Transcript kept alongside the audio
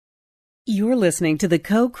You're listening to the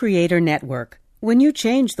Co-Creator Network. When you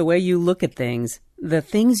change the way you look at things, the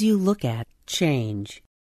things you look at change.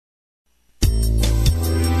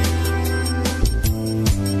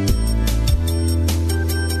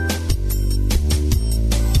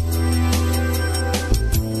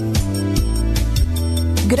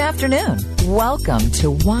 Good afternoon. Welcome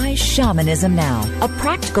to Why Shamanism Now, a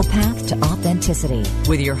practical path to authenticity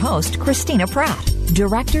with your host, Christina Pratt,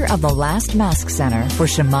 Director of the Last Mask Center for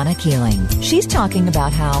Shamanic Healing. She's talking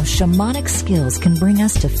about how shamanic skills can bring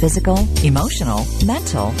us to physical, emotional,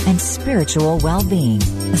 mental, and spiritual well-being,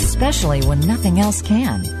 especially when nothing else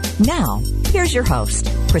can. Now, here's your host,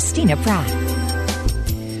 Christina Pratt.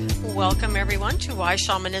 Welcome, everyone, to Why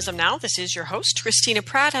Shamanism Now. This is your host, Christina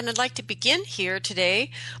Pratt, and I'd like to begin here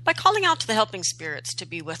today by calling out to the helping spirits to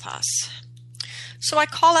be with us. So I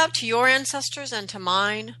call out to your ancestors and to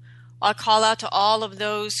mine. I call out to all of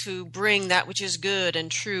those who bring that which is good and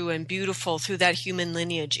true and beautiful through that human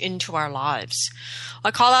lineage into our lives. I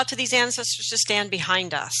call out to these ancestors to stand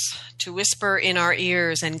behind us, to whisper in our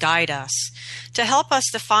ears and guide us, to help us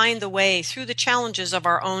to find the way through the challenges of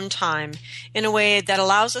our own time in a way that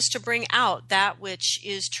allows us to bring out that which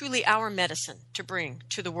is truly our medicine to bring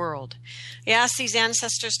to the world. I ask these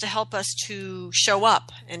ancestors to help us to show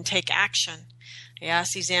up and take action. I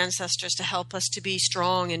ask these ancestors to help us to be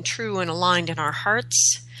strong and true and aligned in our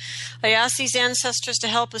hearts. I ask these ancestors to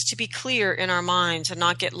help us to be clear in our minds and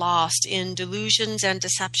not get lost in delusions and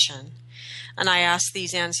deception. And I ask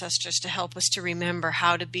these ancestors to help us to remember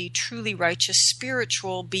how to be truly righteous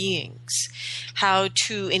spiritual beings, how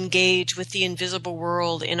to engage with the invisible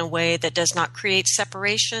world in a way that does not create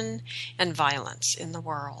separation and violence in the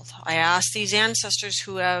world. I ask these ancestors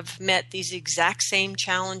who have met these exact same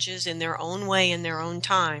challenges in their own way in their own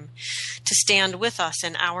time to stand with us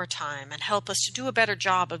in our time and help us to do a better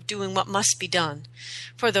job of doing what must be done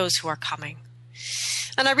for those who are coming.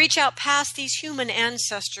 And I reach out past these human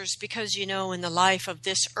ancestors because, you know, in the life of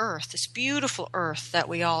this earth, this beautiful earth that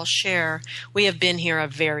we all share, we have been here a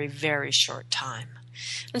very, very short time.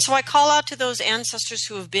 And so I call out to those ancestors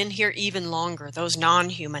who have been here even longer, those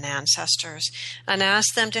non-human ancestors, and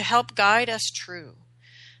ask them to help guide us true,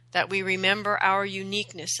 that we remember our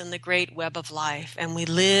uniqueness in the great web of life, and we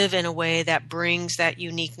live in a way that brings that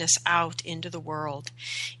uniqueness out into the world,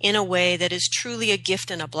 in a way that is truly a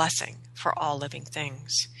gift and a blessing for all living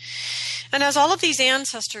things. And as all of these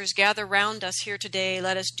ancestors gather round us here today,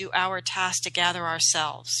 let us do our task to gather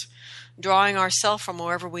ourselves, drawing ourselves from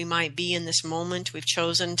wherever we might be in this moment we've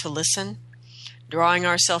chosen to listen, drawing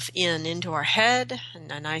ourselves into our head,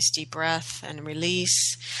 and a nice deep breath and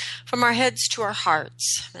release. From our heads to our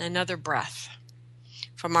hearts, and another breath.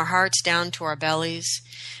 From our hearts down to our bellies.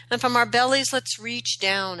 And from our bellies, let's reach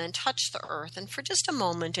down and touch the earth. And for just a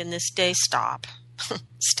moment in this day, stop.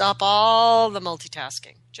 Stop all the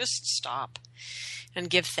multitasking. Just stop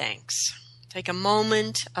and give thanks. Take a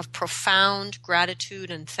moment of profound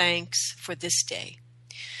gratitude and thanks for this day,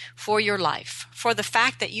 for your life, for the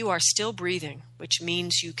fact that you are still breathing, which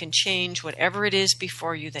means you can change whatever it is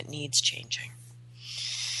before you that needs changing.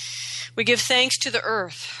 We give thanks to the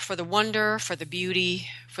earth for the wonder, for the beauty,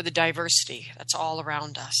 for the diversity that's all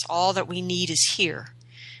around us. All that we need is here,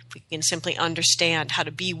 if we can simply understand how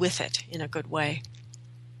to be with it in a good way.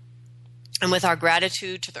 And with our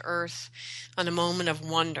gratitude to the earth on a moment of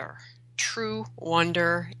wonder, true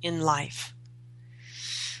wonder in life,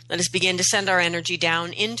 let us begin to send our energy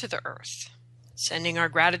down into the earth, sending our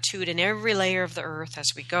gratitude in every layer of the earth as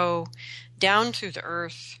we go down through the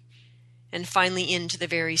earth and finally into the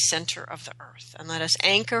very center of the earth. And let us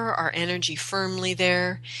anchor our energy firmly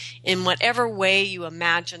there. In whatever way you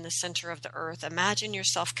imagine the center of the earth, imagine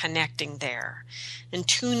yourself connecting there and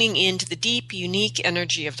tuning into the deep, unique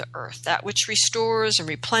energy of the earth, that which restores and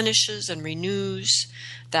replenishes and renews,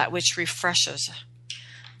 that which refreshes,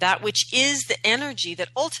 that which is the energy that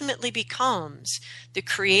ultimately becomes the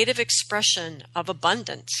creative expression of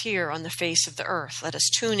abundance here on the face of the earth. Let us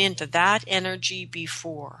tune into that energy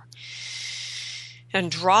before and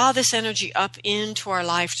draw this energy up into our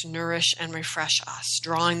life to nourish and refresh us,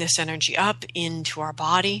 drawing this energy up into our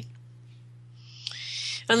body.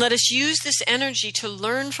 And let us use this energy to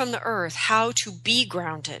learn from the earth how to be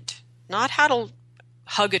grounded, not how to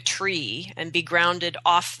hug a tree and be grounded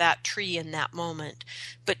off that tree in that moment,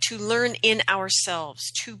 but to learn in ourselves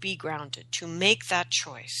to be grounded, to make that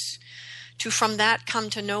choice, to from that come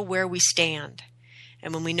to know where we stand.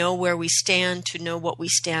 And when we know where we stand, to know what we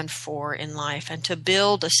stand for in life, and to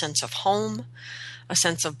build a sense of home, a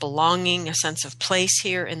sense of belonging, a sense of place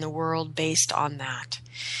here in the world based on that.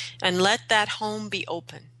 And let that home be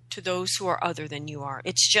open to those who are other than you are.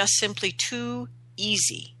 It's just simply too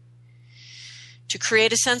easy to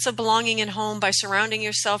create a sense of belonging and home by surrounding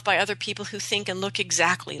yourself by other people who think and look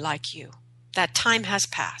exactly like you. That time has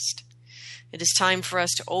passed. It is time for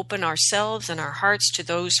us to open ourselves and our hearts to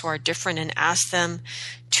those who are different and ask them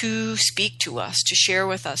to speak to us, to share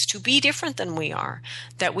with us, to be different than we are,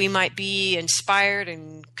 that we might be inspired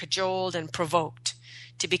and cajoled and provoked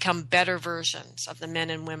to become better versions of the men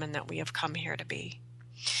and women that we have come here to be.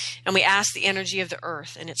 And we ask the energy of the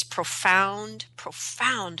earth and its profound,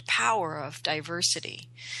 profound power of diversity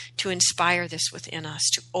to inspire this within us,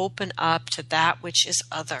 to open up to that which is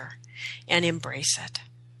other and embrace it.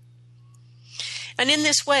 And in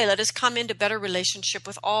this way, let us come into better relationship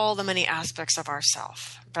with all the many aspects of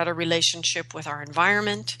ourself, better relationship with our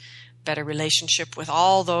environment, better relationship with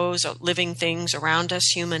all those living things around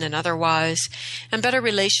us, human and otherwise, and better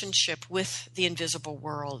relationship with the invisible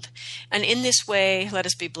world. And in this way, let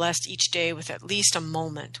us be blessed each day with at least a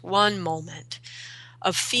moment, one moment,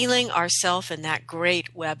 of feeling ourselves in that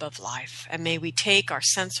great web of life. And may we take our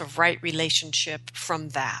sense of right relationship from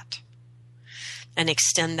that and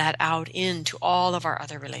extend that out into all of our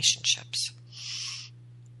other relationships.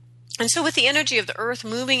 And so with the energy of the earth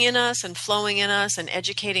moving in us and flowing in us and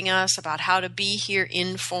educating us about how to be here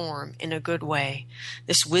in form in a good way,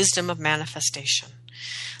 this wisdom of manifestation,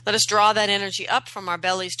 let us draw that energy up from our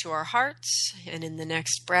bellies to our hearts, and in the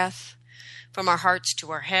next breath, from our hearts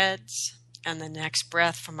to our heads, and the next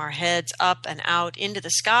breath from our heads up and out into the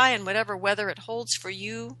sky and whatever weather it holds for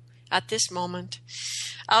you at this moment,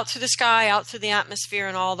 out through the sky, out through the atmosphere,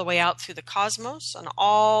 and all the way out through the cosmos, and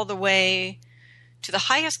all the way to the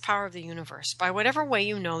highest power of the universe, by whatever way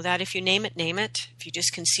you know that. If you name it, name it. If you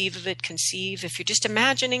just conceive of it, conceive. If you're just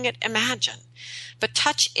imagining it, imagine. But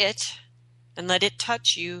touch it and let it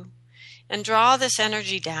touch you, and draw this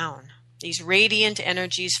energy down, these radiant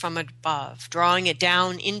energies from above, drawing it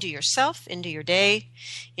down into yourself, into your day,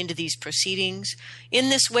 into these proceedings. In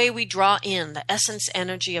this way, we draw in the essence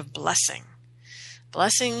energy of blessing.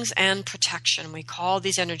 Blessings and protection. We call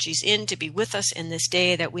these energies in to be with us in this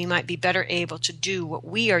day, that we might be better able to do what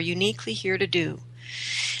we are uniquely here to do.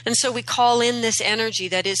 And so we call in this energy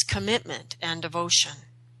that is commitment and devotion.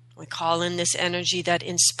 We call in this energy that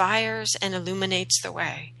inspires and illuminates the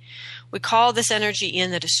way. We call this energy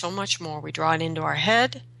in that is so much more. We draw it into our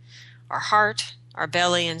head, our heart, our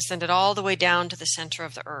belly, and send it all the way down to the center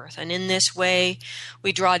of the earth. And in this way,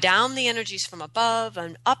 we draw down the energies from above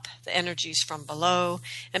and up the energies from below,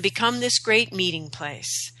 and become this great meeting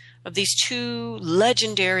place of these two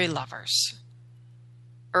legendary lovers,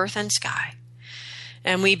 earth and sky.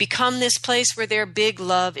 And we become this place where their big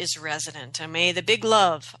love is resident. And may the big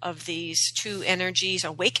love of these two energies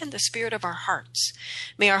awaken the spirit of our hearts.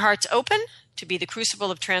 May our hearts open to be the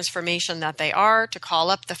crucible of transformation that they are, to call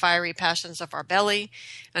up the fiery passions of our belly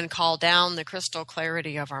and call down the crystal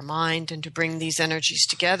clarity of our mind, and to bring these energies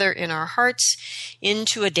together in our hearts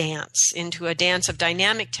into a dance of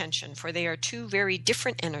dynamic tension, for they are two very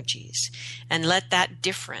different energies. And let that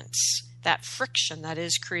difference, that friction that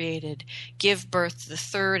is created, give birth to the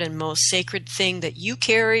third and most sacred thing that you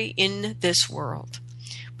carry in this world,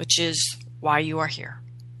 which is why you are here.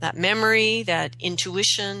 That memory, that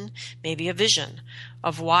intuition, maybe a vision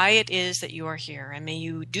of why it is that you are here. And may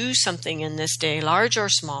you do something in this day, large or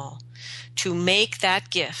small, to make that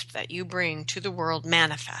gift that you bring to the world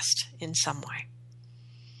manifest in some way.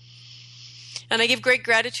 And I give great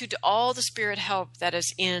gratitude to all the spirit help that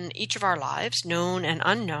is in each of our lives, known and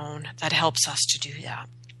unknown, that helps us to do that.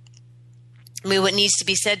 May what needs to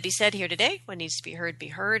be said here today. What needs to be heard, be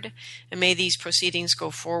heard. And may these proceedings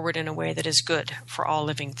go forward in a way that is good for all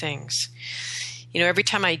living things. You know, every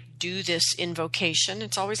time I do this invocation,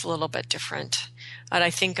 it's always a little bit different. And I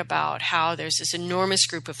think about how there's this enormous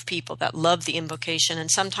group of people that love the invocation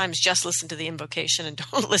and sometimes just listen to the invocation and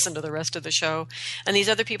don't listen to the rest of the show. And these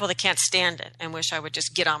other people that can't stand it and wish I would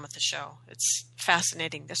just get on with the show. It's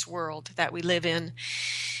fascinating, this world that we live in.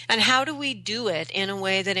 And how do we do it in a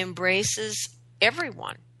way that embraces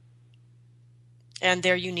everyone and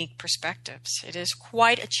their unique perspectives? It is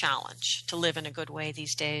quite a challenge to live in a good way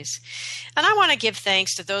these days. And I want to give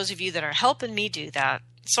thanks to those of you that are helping me do that.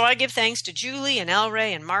 So I give thanks to Julie and El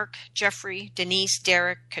Ray and Mark, Jeffrey, Denise,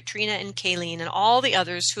 Derek, Katrina, and Kayleen, and all the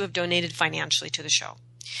others who have donated financially to the show.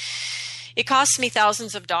 It costs me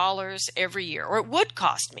thousands of dollars every year, or it would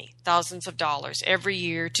cost me thousands of dollars every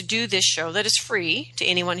year to do this show that is free to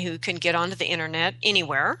anyone who can get onto the internet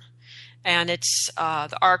anywhere And it's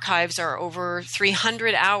the archives are over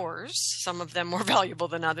 300 hours, some of them more valuable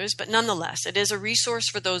than others, but nonetheless, it is a resource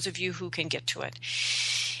for those of you who can get to it.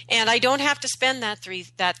 And I don't have to spend that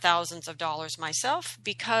thousands of dollars myself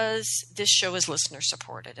because this show is listener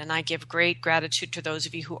supported. And I give great gratitude to those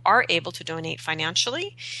of you who are able to donate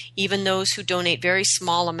financially, even those who donate very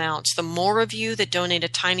small amounts. The more of you that donate a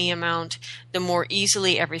tiny amount, the more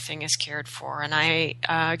easily everything is cared for. And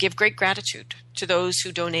I give great gratitude to those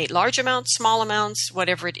who donate large amounts, small amounts,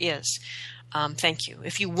 whatever it is. Thank you.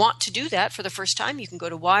 If you want to do that for the first time, you can go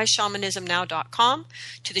to whyshamanismnow.com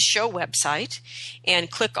to the show website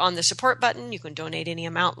and click on the support button. You can donate any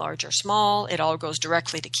amount, large or small. It all goes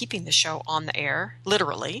directly to keeping the show on the air,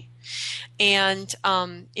 literally. And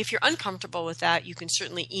if you're uncomfortable with that, you can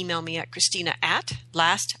certainly email me at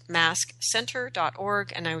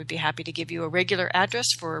Christina@lastmaskcenter.org, and I would be happy to give you a regular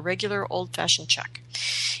address for a regular old-fashioned check.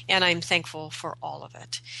 And I'm thankful for all of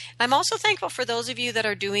it. I'm also thankful for those of you that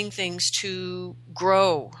are doing things to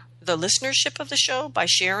grow the listenership of the show by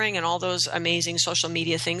sharing and all those amazing social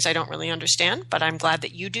media things I don't really understand, but I'm glad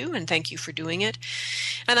that you do, and thank you for doing it.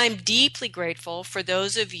 And I'm deeply grateful for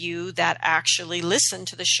those of you that actually listen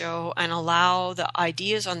to the show and allow the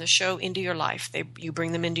ideas on the show into your life. You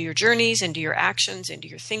bring them into your journeys, into your actions, into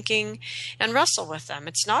your thinking, and wrestle with them.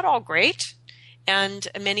 It's not all great. And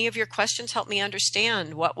many of your questions help me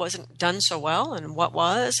understand what wasn't done so well and what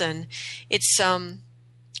was. And it's a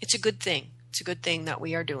good thing. It's a good thing that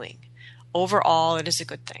we are doing. Overall, it is a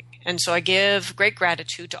good thing. And so I give great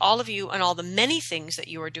gratitude to all of you and all the many things that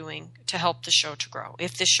you are doing to help the show to grow.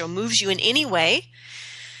 If this show moves you in any way,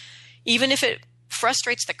 even if it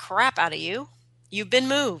frustrates the crap out of you, you've been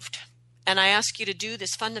moved. And I ask you to do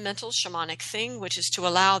this fundamental shamanic thing, which is to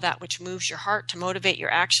allow that which moves your heart to motivate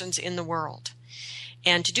your actions in the world.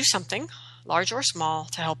 And to do something, large or small,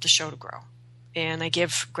 to help the show to grow. And I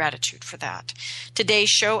give gratitude for that. Today's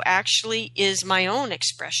show actually is my own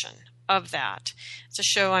expression of that. It's a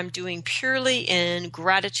show I'm doing purely in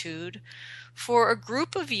gratitude for a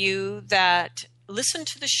group of you that listened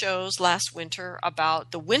to the shows last winter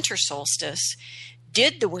about the winter solstice,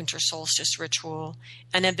 did the winter solstice ritual,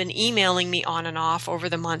 and have been emailing me on and off over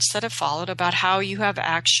the months that have followed about how you have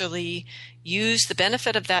actually used the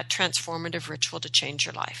benefit of that transformative ritual to change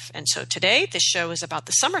your life. And so today, this show is about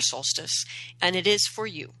the summer solstice, and it is for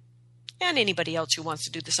you and anybody else who wants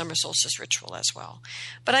to do the summer solstice ritual as well.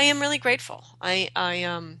 But I am really grateful. I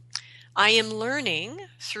am learning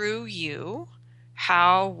through you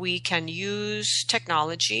how we can use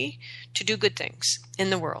technology to do good things in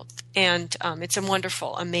the world. And it's a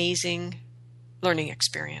wonderful, amazing learning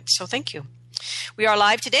experience. So thank you. We are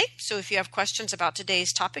live today, so if you have questions about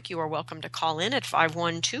today's topic, you are welcome to call in at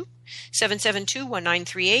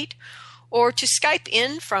 512-772-1938 or to Skype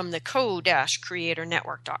in from the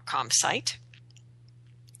co-creatornetwork.com site.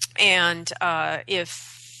 And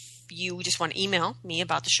if you just want to email me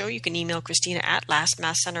about the show, you can email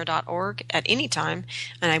Christina@lastmaskcenter.org at any time,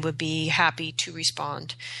 and I would be happy to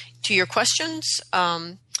respond to your questions.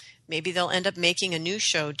 Maybe they'll end up making a new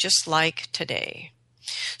show just like today.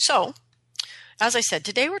 So, as I said,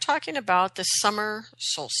 today we're talking about the summer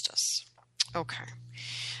solstice. Okay.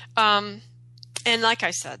 And like I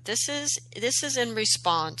said, this is in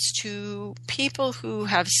response to people who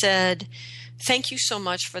have said, thank you so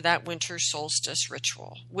much for that winter solstice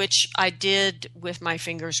ritual, which I did with my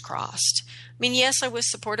fingers crossed. I mean, yes, I was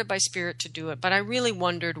supported by Spirit to do it, but I really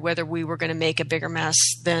wondered whether we were going to make a bigger mess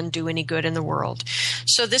than do any good in the world.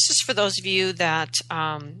 So this is for those of you that,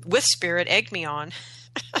 with Spirit, egged me on.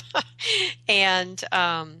 And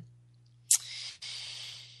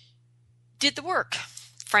did the work,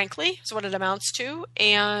 frankly, is what it amounts to.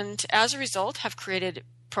 And as a result, have created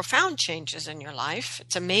profound changes in your life.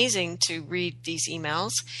 It's amazing to read these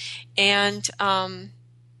emails. And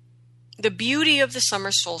the beauty of the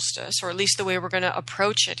summer solstice, or at least the way we're going to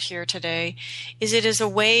approach it here today, is it is a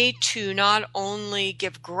way to not only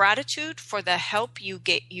give gratitude for the help you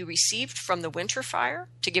received from the winter fire,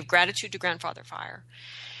 to give gratitude to Grandfather Fire,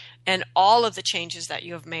 and all of the changes that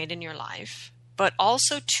you have made in your life, but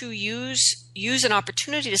also to use an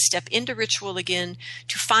opportunity to step into ritual again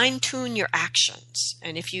to fine-tune your actions.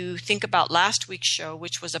 And if you think about last week's show,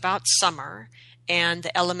 which was about summer and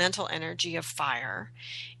the elemental energy of fire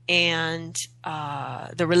and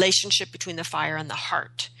the relationship between the fire and the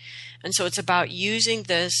heart. And so it's about using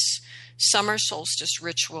this summer solstice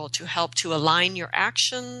ritual to help to align your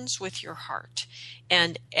actions with your heart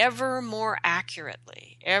and ever more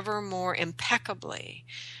accurately, ever more impeccably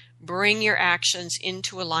bring your actions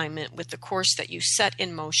into alignment with the course that you set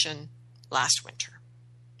in motion last winter.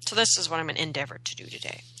 So this is what I'm going to endeavor to do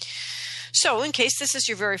today. So in case this is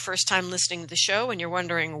your very first time listening to the show and you're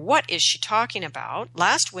wondering, what is she talking about?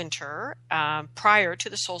 Last winter, prior to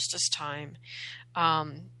the solstice time,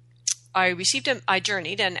 I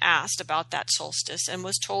journeyed and asked about that solstice and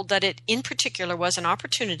was told that it in particular was an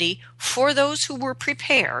opportunity for those who were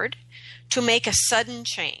prepared to make a sudden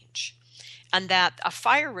change, and that a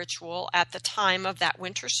fire ritual at the time of that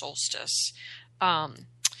winter solstice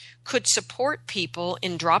could support people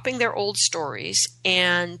in dropping their old stories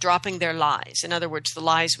and dropping their lies. In other words, the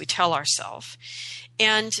lies we tell ourselves.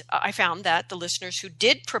 And I found that the listeners who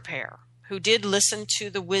did prepare, who did listen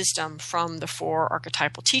to the wisdom from the 4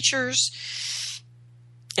 archetypal teachers,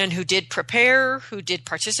 and who did prepare, who did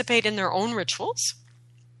participate in their own rituals,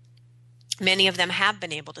 many of them have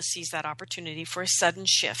been able to seize that opportunity for a sudden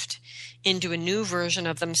shift into a new version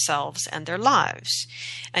of themselves and their lives.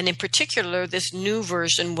 And in particular, this new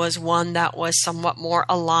version was one that was somewhat more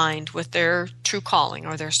aligned with their true calling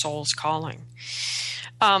or their soul's calling.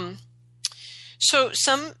 So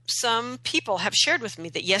some people have shared with me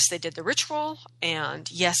that yes, they did the ritual, and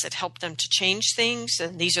yes, it helped them to change things,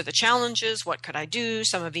 and these are the challenges, what could I do?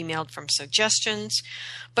 Some have emailed from suggestions.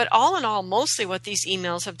 But all in all, mostly what these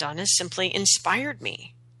emails have done is simply inspired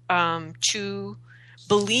me to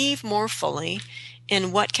believe more fully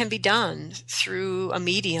in what can be done through a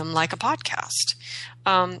medium like a podcast.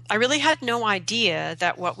 I really had no idea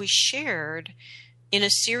that what we shared in a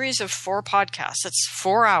series of 4 podcasts, it's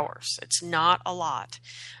 4 hours, it's not a lot,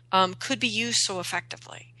 could be used so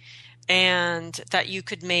effectively. And that you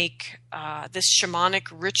could make this shamanic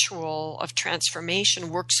ritual of transformation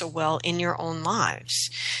work so well in your own lives.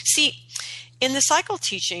 See, in the cycle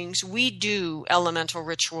teachings, we do elemental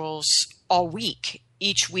rituals all week,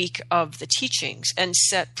 each week of the teachings, and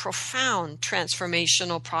set profound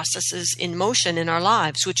transformational processes in motion in our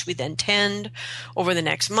lives, which we then tend over the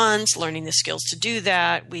next months, learning the skills to do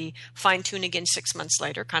that. We fine-tune again 6 months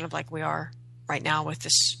later, kind of like we are right now with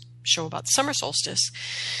this show about the summer solstice.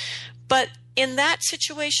 But in that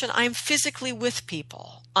situation, I'm physically with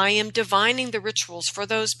people. I am divining the rituals for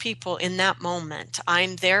those people in that moment.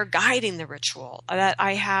 I'm there guiding the ritual, that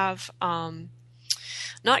I have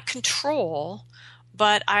not control,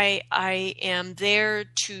 but I am there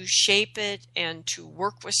to shape it and to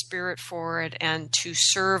work with spirit for it and to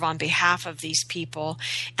serve on behalf of these people.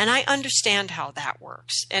 And I understand how that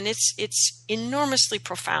works. And it's enormously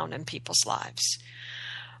profound in people's lives.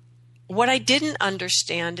 What I didn't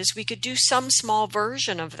understand is we could do some small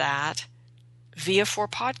version of that via 4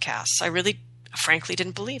 podcasts. I really, frankly,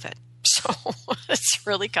 didn't believe it. So it's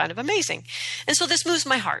really kind of amazing. And so this moves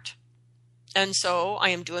my heart. And so I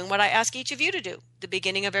am doing what I ask each of you to do, the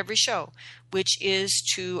beginning of every show, which is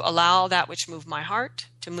to allow that which moved my heart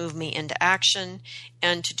to move me into action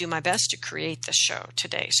and to do my best to create the show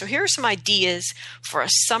today. So here are some ideas for a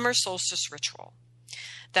summer solstice ritual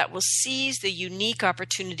that will seize the unique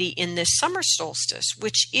opportunity in this summer solstice,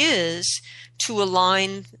 which is to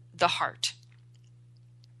align the heart.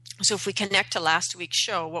 So if we connect to last week's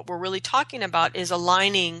show, what we're really talking about is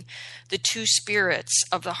aligning the 2 spirits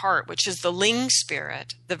of the heart, which is the Ling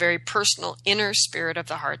spirit, the very personal inner spirit of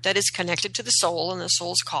the heart that is connected to the soul and the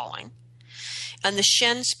soul's calling, and the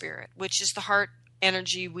Shen spirit, which is the heart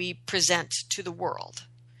energy we present to the world.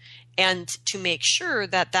 And to make sure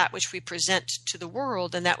that that which we present to the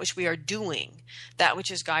world and that which we are doing, that which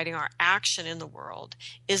is guiding our action in the world,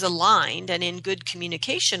 is aligned and in good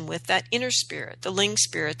communication with that inner spirit, the Ling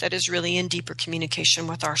spirit that is really in deeper communication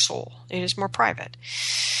with our soul. It is more private.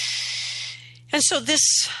 And so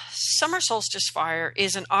this summer solstice fire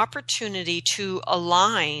is an opportunity to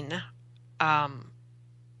align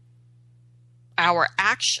our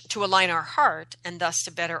action, to align our heart, and thus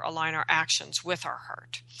to better align our actions with our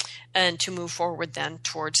heart, and to move forward then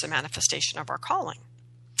towards the manifestation of our calling.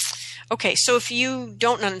 Okay, so if you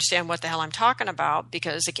don't understand what the hell I'm talking about,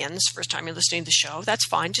 because again, this is the first time you're listening to the show, that's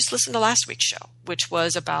fine. Just listen to last week's show, which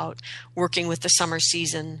was about working with the summer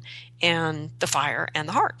season and the fire and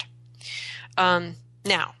the heart.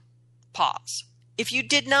 Now, pause. If you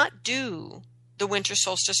did not do the winter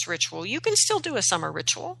solstice ritual, you can still do a summer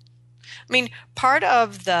ritual. I mean, part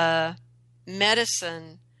of the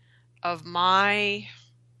medicine of my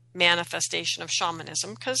manifestation of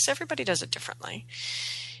shamanism, because everybody does it differently,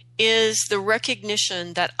 is the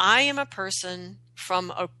recognition that I am a person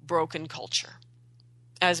from a broken culture,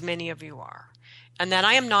 as many of you are, and that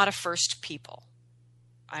I am not a first people.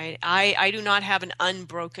 I do not have an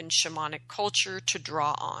unbroken shamanic culture to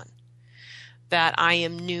draw on. That I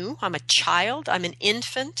am new, I'm a child, I'm an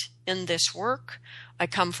infant in this work. I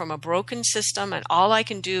come from a broken system, and all I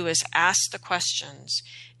can do is ask the questions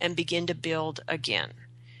and begin to build again.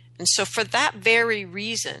 And so for that very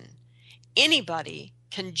reason, anybody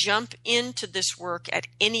can jump into this work at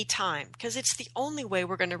any time because it's the only way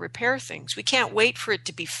we're going to repair things. We can't wait for it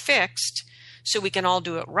to be fixed so we can all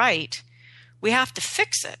do it right. We have to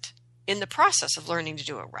fix it in the process of learning to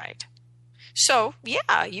do it right. So,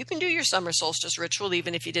 yeah, you can do your summer solstice ritual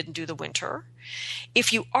even if you didn't do the winter.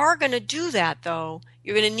 If you are going to do that, though,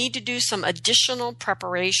 you're going to need to do some additional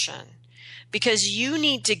preparation because you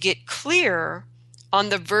need to get clear on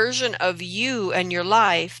the version of you and your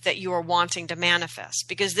life that you are wanting to manifest,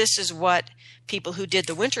 because this is what people who did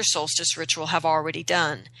the winter solstice ritual have already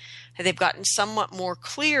done. They've gotten somewhat more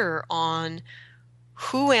clear on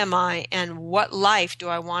who am I and what life do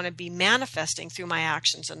I want to be manifesting through my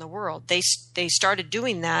actions in the world. They started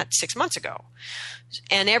doing that 6 months ago.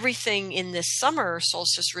 And everything in this summer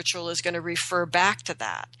solstice ritual is going to refer back to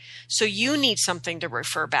that. So you need something to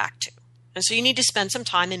refer back to. And so you need to spend some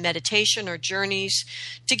time in meditation or journeys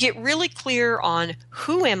to get really clear on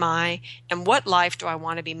who am I and what life do I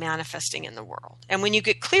want to be manifesting in the world. And when you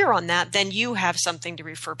get clear on that, then you have something to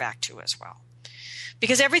refer back to as well.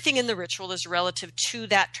 Because everything in the ritual is relative to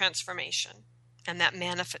that transformation and that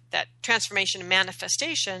transformation and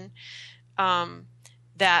manifestation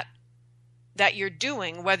that you're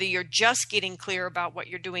doing, whether you're just getting clear about what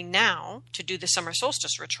you're doing now to do the summer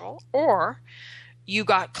solstice ritual, or you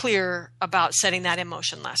got clear about setting that in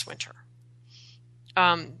motion last winter.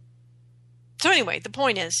 So anyway, the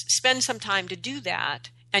point is spend some time to do that,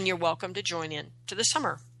 and you're welcome to join in to the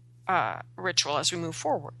summer ritual as we move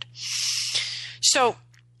forward. So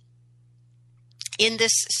in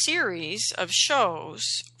this series of shows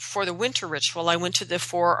for the winter ritual, I went to the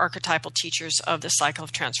 4 archetypal teachers of the cycle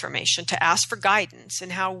of transformation to ask for guidance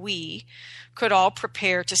in how we could all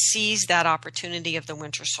prepare to seize that opportunity of the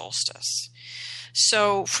winter solstice.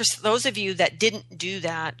 So for those of you that didn't do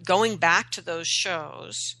that, going back to those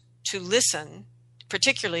shows to listen,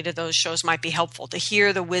 particularly to those shows, might be helpful to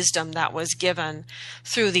hear the wisdom that was given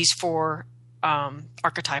through these 4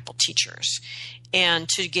 archetypal teachers, and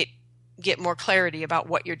to get more clarity about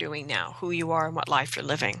what you're doing now, who you are, and what life you're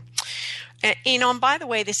living. And, and by the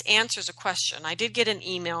way, this answers a question. I did get an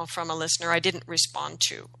email from a listener I didn't respond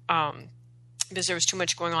to. Because there was too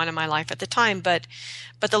much going on in my life at the time. But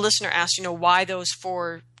the listener asked, why those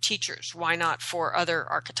 4 teachers? Why not 4 other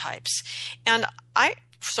archetypes? And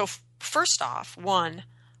so first off, one,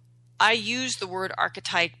 I use the word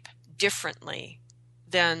archetype differently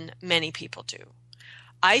than many people do.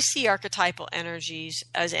 I see archetypal energies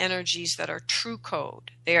as energies that are true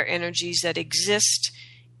code. They are energies that exist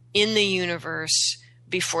in the universe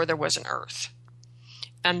before there was an earth.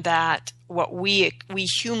 And that what we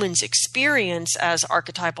humans experience as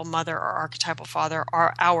archetypal mother or archetypal father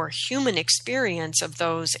are our human experience of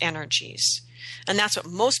those energies. And that's what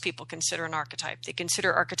most people consider an archetype. They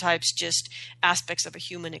consider archetypes just aspects of a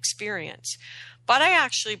human experience. But I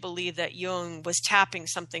actually believe that Jung was tapping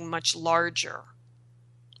something much larger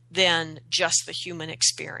than just the human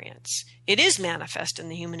experience. It is manifest in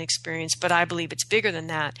the human experience, but I believe it's bigger than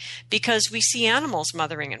that because we see animals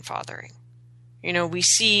mothering and fathering. We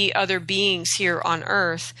see other beings here on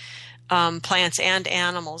earth, plants and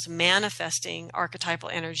animals, manifesting archetypal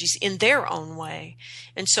energies in their own way.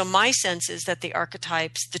 And so my sense is that the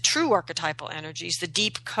archetypes, the true archetypal energies, the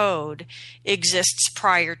deep code, exists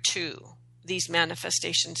prior to these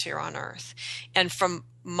manifestations here on earth. And from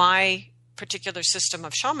my particular system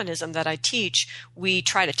of shamanism that I teach, we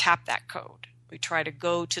try to tap that code. We try to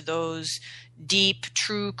go to those deep,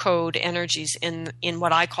 true code energies in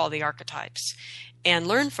what I call the archetypes and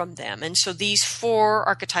learn from them. And so these 4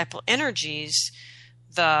 archetypal energies,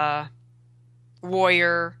 the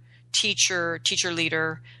warrior, teacher,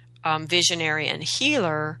 leader, visionary, and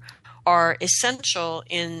healer, are essential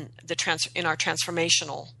in our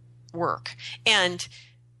transformational work. And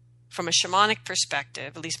from a shamanic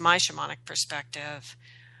perspective, at least my shamanic perspective,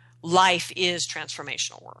 life is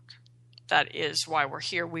transformational work. That is why we're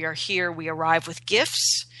here. We are here. We arrive with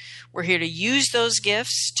gifts. We're here to use those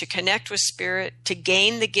gifts, to connect with spirit, to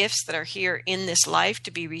gain the gifts that are here in this life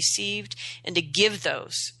to be received, and to give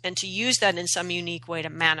those, and to use that in some unique way to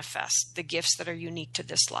manifest the gifts that are unique to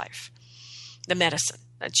this life. The medicine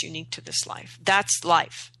that's unique to this life. That's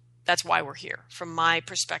life. That's why we're here, from my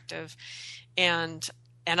perspective. And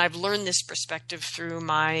I've learned this perspective through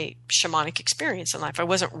my shamanic experience in life. I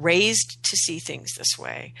wasn't raised to see things this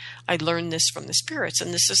way. I learned this from the spirits,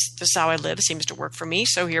 and this is how I live. It seems to work for me.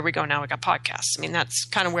 So here we go. Now we got podcasts. I mean, that's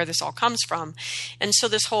kind of where this all comes from. And so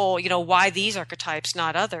this whole, why these archetypes,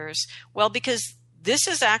 not others? Well, because this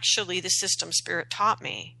is actually the system spirit taught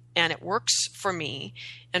me and it works for me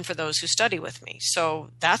and for those who study with me.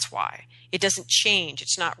 So that's why. It doesn't change.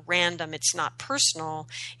 It's not random. It's not personal.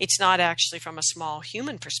 It's not actually from a small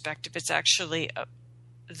human perspective. It's actually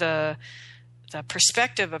the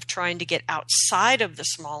perspective of trying to get outside of the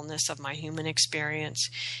smallness of my human experience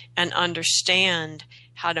and understand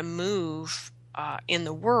how to move in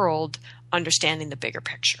the world, understanding the bigger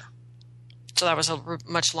picture. So that was a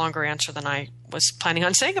much longer answer than I was planning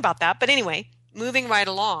on saying about that. But anyway, moving right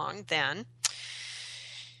along then,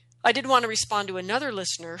 I did want to respond to another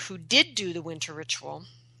listener who did do the winter ritual.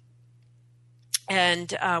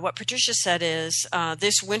 And what Patricia said is,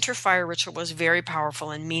 this winter fire ritual was very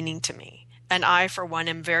powerful and meaning to me. And I, for one,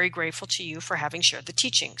 am very grateful to you for having shared the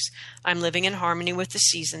teachings. I'm living in harmony with the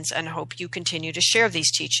seasons and hope you continue to share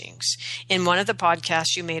these teachings. In one of the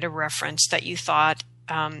podcasts, you made a reference that you thought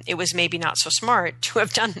it was maybe not so smart to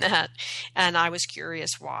have done that. And I was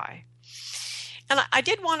curious why. And I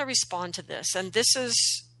did want to respond to this. And this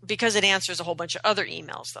is because it answers a whole bunch of other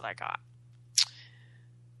emails that I got.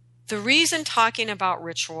 The reason talking about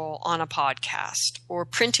ritual on a podcast or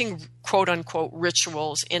printing quote unquote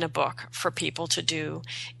rituals in a book for people to do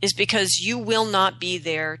is because you will not be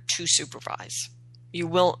there to supervise. You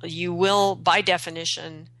will by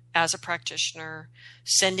definition, as a practitioner,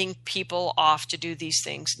 sending people off to do these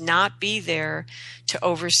things, not be there to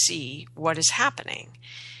oversee what is happening.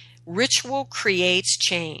 Ritual creates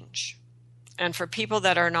change. And for people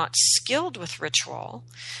that are not skilled with ritual,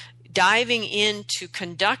 diving into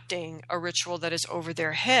conducting a ritual that is over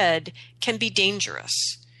their head can be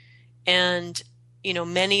dangerous. And,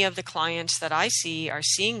 many of the clients that I see are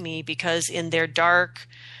seeing me because in their dark,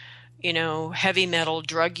 heavy metal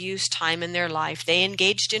drug use time in their life, they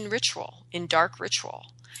engaged in dark ritual.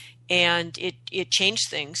 And it changed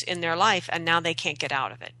things in their life, and now they can't get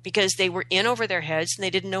out of it because they were in over their heads and they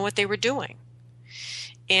didn't know what they were doing.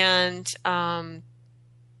 And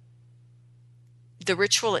the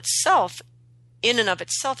ritual itself, in and of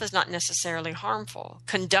itself, is not necessarily harmful.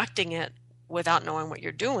 Conducting it without knowing what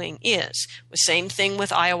you're doing is. The same thing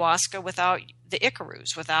with ayahuasca without the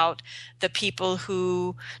Icarus, without the people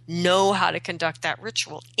who know how to conduct that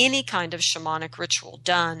ritual. Any kind of shamanic ritual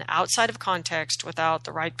done outside of context without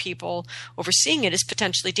the right people overseeing it is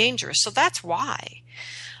potentially dangerous. So that's why.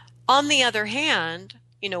 On the other hand,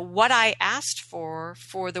 what I asked for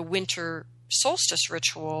the winter solstice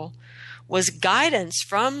ritual was guidance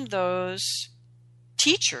from those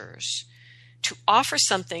teachers to offer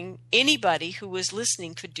something anybody who was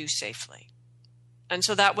listening could do safely. And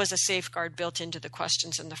so that was a safeguard built into the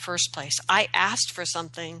questions in the first place. I asked for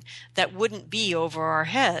something that wouldn't be over our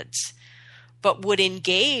heads, but would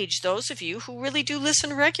engage those of you who really do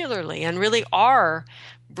listen regularly and really are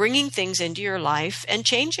bringing things into your life and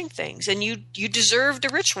changing things. And you deserved a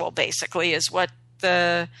ritual, basically, is what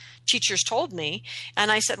the teachers told me.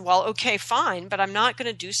 And I said, well, okay, fine, but I'm not going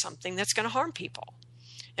to do something that's going to harm people.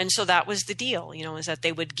 And so that was the deal, is that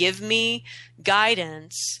they would give me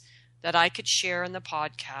guidance that I could share in the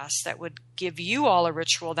podcast that would give you all a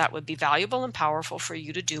ritual that would be valuable and powerful for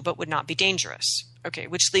you to do, but would not be dangerous. Okay,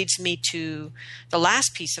 which leads me to the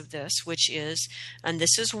last piece of this, which is, and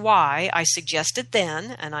this is why I suggested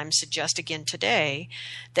then, and I'm suggest again today,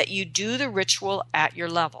 that you do the ritual at your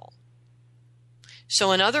level.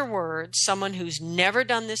 So in other words, someone who's never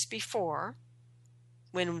done this before,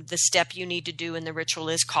 when the step you need to do in the ritual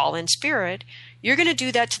is call in spirit, you're going to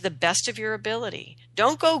do that to the best of your ability.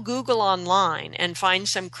 Don't go Google online and find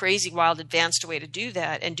some crazy, wild, advanced way to do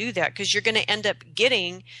that, because you're going to end up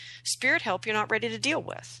getting spirit help you're not ready to deal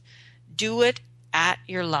with. Do it at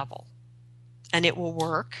your level. And it will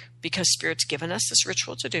work because Spirit's given us this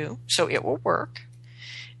ritual to do. So it will work.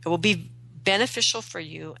 It will be beneficial for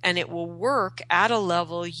you, and it will work at a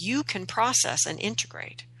level you can process and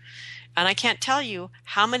integrate. And I can't tell you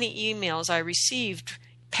how many emails I received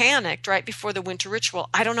panicked right before the winter ritual.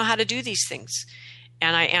 I don't know how to do these things.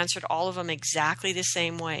 And I answered all of them exactly the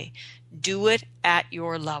same way. Do it at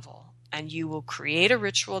your level, and you will create a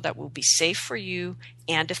ritual that will be safe for you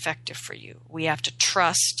and effective for you. We have to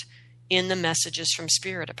trust in the messages from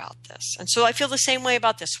Spirit about this. And so I feel the same way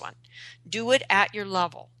about this one. Do it at your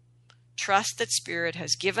level. Trust that Spirit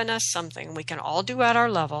has given us something we can all do at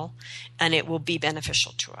our level, and it will be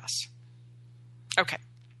beneficial to us. Okay,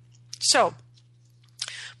 so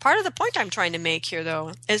part of the point I'm trying to make here,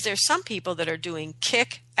 though, is there's some people that are doing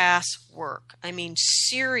kick-ass work. I mean,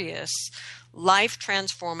 serious,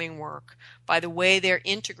 life-transforming work by the way they're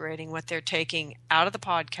integrating what they're taking out of the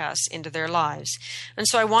podcast into their lives. And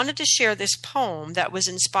so I wanted to share this poem that was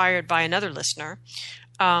inspired by another listener,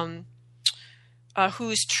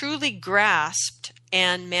 who's truly grasped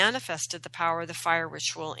and manifested the power of the fire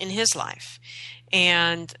ritual in his life.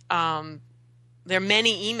 And there are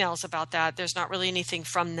many emails about that. There's not really anything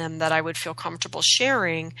from them that I would feel comfortable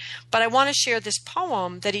sharing, but I want to share this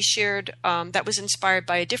poem that he shared that was inspired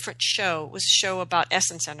by a different show. It was a show about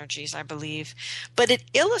essence energies, I believe, but it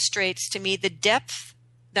illustrates to me the depth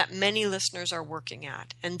that many listeners are working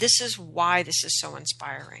at. And this is why this is so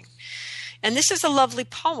inspiring. And this is a lovely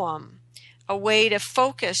poem, a way to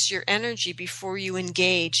focus your energy before you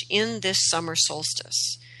engage in this summer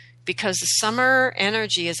solstice, because the summer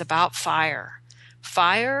energy is about fire.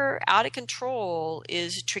 Fire out of control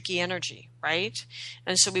is tricky energy, right?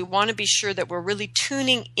 And so we want to be sure that we're really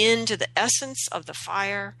tuning into the essence of the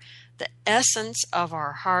fire, the essence of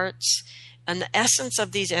our hearts, and the essence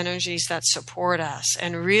of these energies that support us,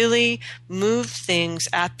 and really move things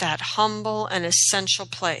at that humble and essential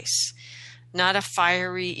place, not a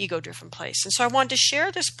fiery, ego-driven place. And so I wanted to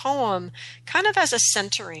share this poem kind of as a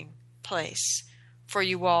centering place for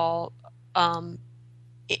you all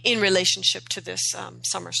in relationship to this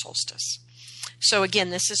summer solstice. So again,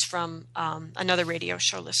 this is from another radio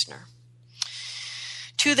show listener.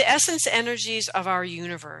 To the essence energies of our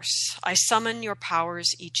universe, I summon your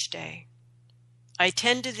powers each day. I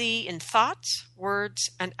tend to thee in thoughts,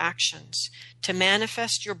 words, and actions to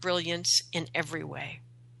manifest your brilliance in every way.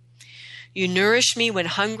 You nourish me when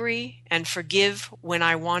hungry and forgive when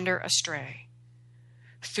I wander astray.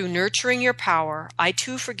 Through nurturing your power, I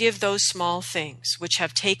too forgive those small things which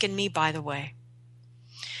have taken me by the way.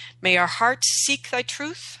 May our hearts seek thy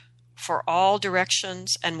truth for all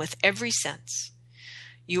directions and with every sense.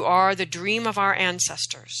 You are the dream of our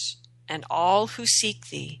ancestors and all who seek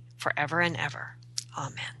thee forever and ever.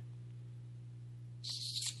 Amen.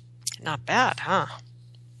 Not bad, huh?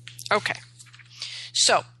 Okay.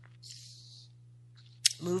 So,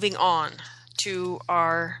 moving on to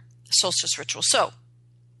our solstice ritual.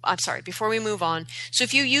 Before we move on, so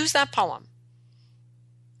if you use that poem,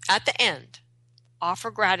 at the end, offer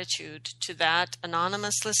gratitude to that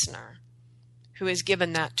anonymous listener who has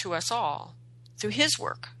given that to us all through his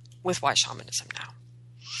work with Why Shamanism Now.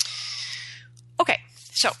 Okay,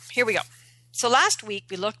 so here we go. So last week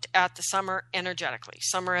we looked at the summer energetically.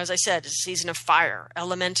 Summer, as I said, is a season of fire.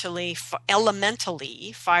 Elementally,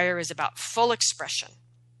 fire is about full expression,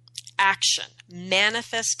 action,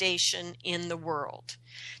 manifestation in the world.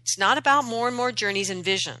 It's not about more and more journeys and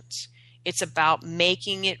visions. It's about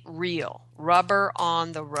making it real, rubber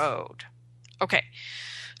on the road. Okay,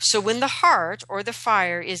 so when the heart or the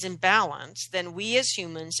fire is in balance, then we as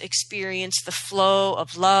humans experience the flow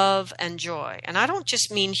of love and joy. And I don't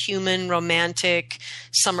just mean human, romantic,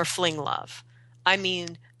 summer fling love. I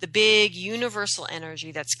mean the big universal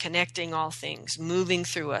energy that's connecting all things, moving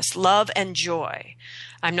through us, love and joy.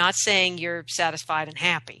 I'm not saying you're satisfied and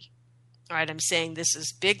happy. All right, I'm saying this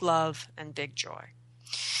is big love and big joy.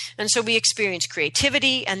 And so we experience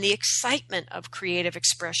creativity and the excitement of creative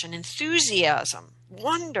expression, enthusiasm,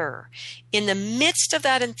 wonder. In the midst of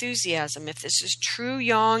that enthusiasm, if this is true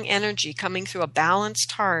yang energy coming through a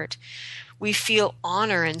balanced heart, we feel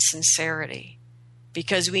honor and sincerity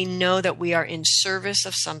because we know that we are in service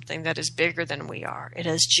of something that is bigger than we are. It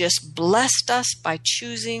has just blessed us by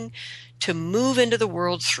choosing to move into the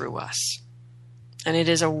world through us. And it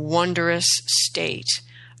is a wondrous state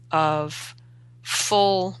of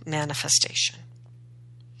full manifestation.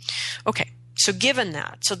 Okay, so given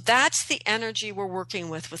that, so that's the energy we're working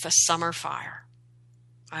with a summer fire.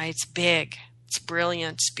 Right? It's big, it's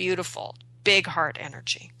brilliant, it's beautiful, big heart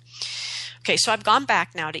energy. Okay, so I've gone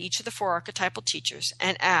back now to each of the 4 archetypal teachers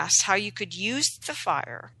and asked how you could use the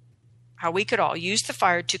fire, how we could all use the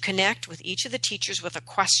fire to connect with each of the teachers with a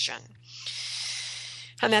question.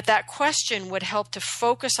 And that question would help to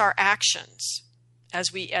focus our actions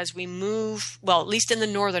as we move, well, at least in the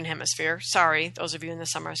northern hemisphere. Sorry, those of you in the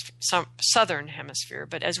southern hemisphere.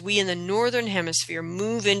 But as we in the northern hemisphere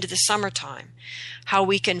move into the summertime, how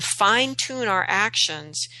we can fine-tune our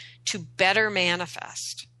actions to better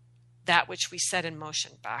manifest that which we set in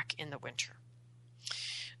motion back in the winter.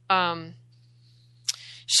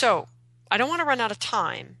 So I don't want to run out of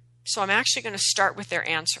time. So I'm actually going to start with their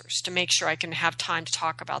answers to make sure I can have time to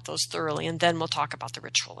talk about those thoroughly, and then we'll talk about the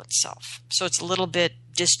ritual itself. So it's a little bit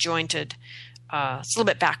disjointed. It's a little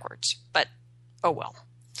bit backwards, but oh well.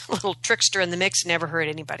 A little trickster in the mix never hurt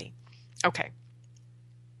anybody. Okay.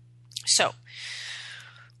 So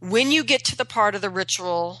when you get to the part of the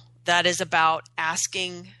ritual that is about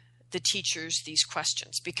asking the teachers these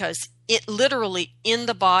questions, because it literally in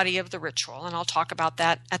the body of the ritual, and I'll talk about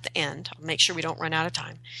that at the end, I'll make sure we don't run out of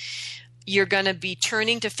time, you're going to be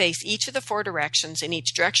turning to face each of the 4 directions, and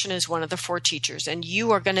each direction is one of the 4 teachers. And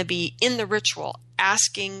you are going to be in the ritual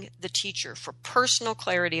asking the teacher for personal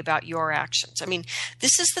clarity about your actions. I mean,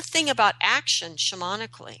 this is the thing about action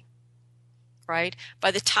shamanically, right?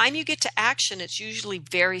 By the time you get to action, it's usually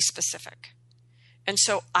very specific. And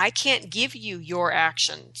so I can't give you your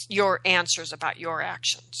actions, your answers about your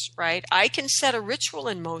actions, right? I can set a ritual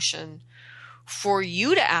in motion for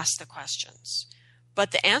you to ask the questions.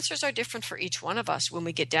 But the answers are different for each one of us when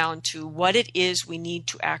we get down to what it is we need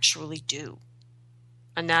to actually do.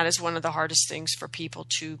 And that is one of the hardest things for people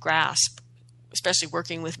to grasp, especially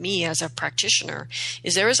working with me as a practitioner,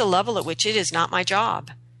 is there is a level at which it is not my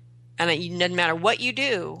job. And it doesn't matter what you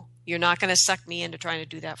do, you're not going to suck me into trying to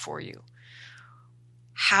do that for you.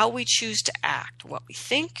 How we choose to act, what we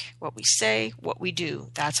think, what we say, what we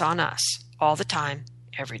do, that's on us all the time,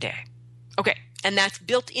 every day. Okay, and that's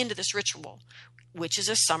built into this ritual, which is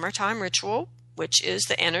a summertime ritual, which is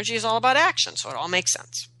the energy is all about action. So it all makes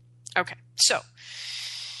sense. Okay, so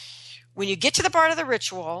when you get to the part of the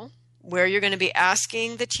ritual where you're going to be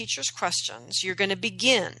asking the teacher's questions, you're going to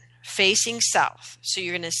begin facing south. So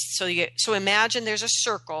you're going to, so imagine there's a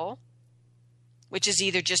circle, which is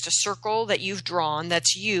either just a circle that you've drawn,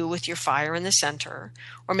 that's you with your fire in the center,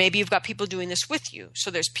 or maybe you've got people doing this with you.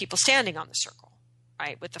 So there's people standing on the circle,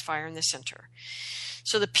 right, with the fire in the center.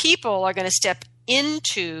 So the people are going to step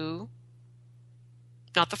into,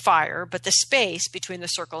 not the fire, but the space between the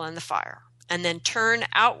circle and the fire, and then turn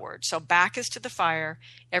outward. So back is to the fire.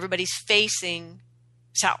 Everybody's facing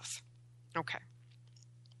south. Okay.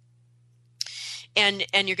 And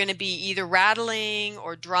you're going to be either rattling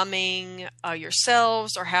or drumming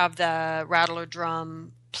yourselves, or have the rattle or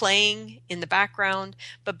drum playing in the background.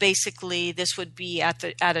 But basically, this would be at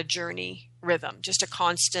a journey rhythm, just a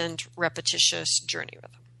constant, repetitious journey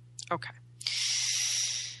rhythm. Okay.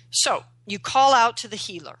 So you call out to the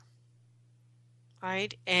healer,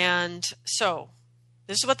 right? And so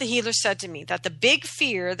this is what the healer said to me, that the big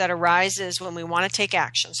fear that arises when we want to take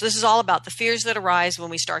action. So this is all about the fears that arise when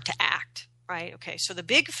we start to act, right? Okay. So the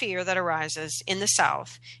big fear that arises in the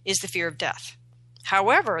South is the fear of death.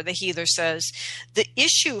 However, the healer says the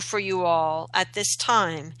issue for you all at this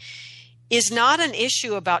time is not an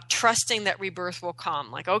issue about trusting that rebirth will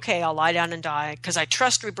come. Like, okay, I'll lie down and die because I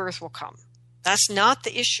trust rebirth will come. That's not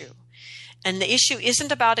the issue. And the issue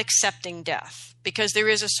isn't about accepting death, because there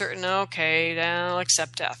is a certain, okay, I'll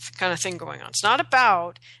accept death kind of thing going on. It's not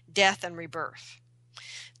about death and rebirth.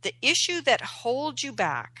 The issue that holds you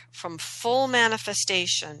back from full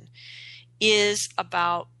manifestation is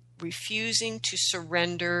about refusing to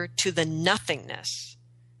surrender to the nothingness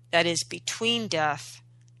that is between death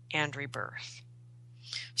and rebirth.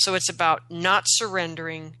 So it's about not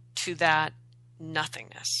surrendering to that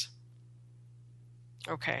nothingness.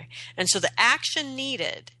 Okay. And so the action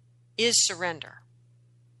needed is surrender.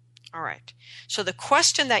 All right. So the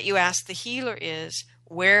question that you ask the healer is,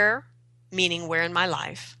 where, meaning where in my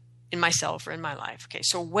life, in myself or in my life. Okay.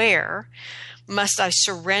 So where must I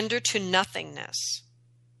surrender to nothingness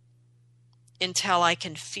until I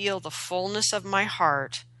can feel the fullness of my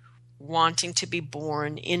heart wanting to be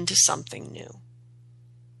born into something new?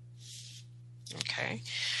 Okay.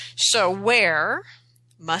 So where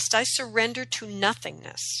must I surrender to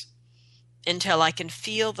nothingness until I can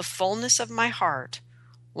feel the fullness of my heart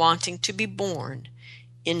wanting to be born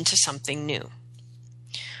into something new?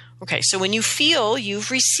 Okay, so when you feel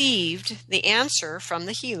you've received the answer from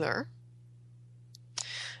the healer,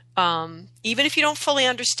 even if you don't fully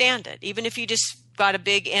understand it, even if you just got a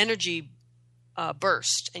big energy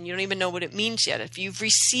burst and you don't even know what it means yet, if you've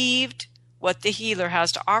received what the healer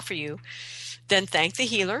has to offer you, then thank the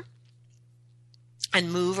healer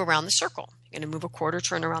and move around the circle. You're going to move a quarter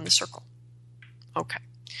turn around the circle. Okay.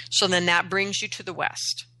 So then that brings you to the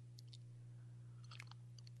west.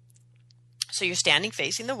 So you're standing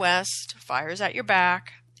facing the west, fire's at your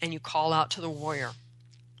back, and you call out to the warrior.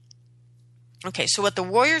 Okay, so what the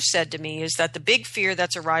warrior said to me is that the big fear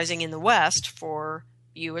that's arising in the west for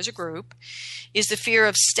you as a group is the fear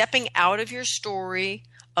of stepping out of your story,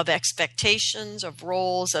 of expectations, of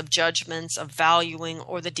roles, of judgments, of valuing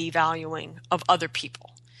or the devaluing of other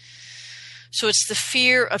people. So it's the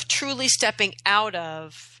fear of truly stepping out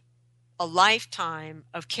of a lifetime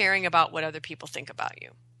of caring about what other people think about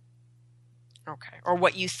you. Okay, or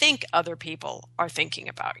what you think other people are thinking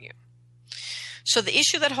about you. So the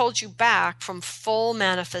issue that holds you back from full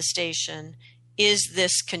manifestation is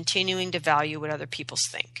this continuing to value what other people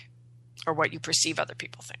think or what you perceive other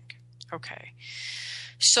people think. Okay.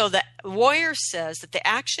 So the warrior says that the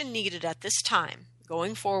action needed at this time,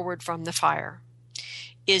 going forward from the fire,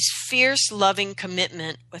 is fierce, loving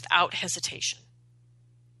commitment without hesitation.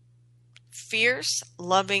 Fierce,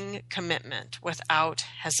 loving commitment without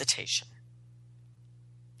hesitation.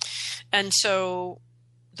 And so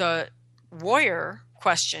the warrior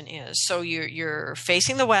question is, so you're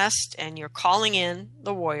facing the west and you're calling in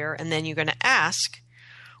the warrior, and then you're going to ask,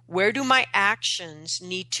 where do my actions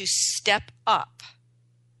need to step up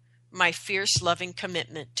my fierce, loving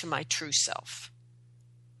commitment to my true self?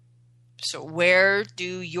 So where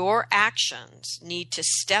do your actions need to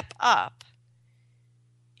step up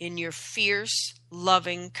in your fierce,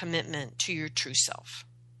 loving commitment to your true self?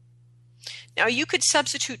 Now, you could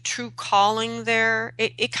substitute true calling there.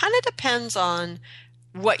 It kind of depends on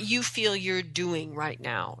what you feel you're doing right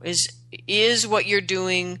now. Is what you're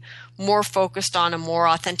doing more focused on a more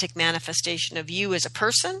authentic manifestation of you as a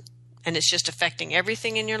person, and it's just affecting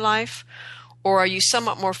everything in your life? Or are you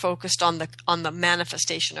somewhat more focused on the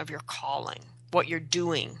manifestation of your calling, what you're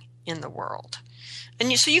doing in the world?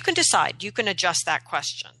 And so you can decide, you can adjust that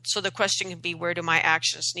question. So the question can be, where do my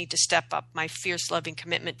actions need to step up my fierce, loving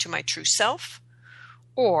commitment to my true self?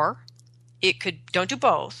 Or it could, don't do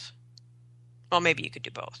both. Well, maybe you could do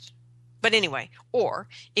both. But anyway, or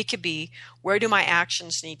it could be, where do my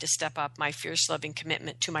actions need to step up my fierce, loving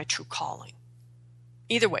commitment to my true calling?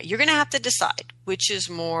 Either way, you're going to have to decide which is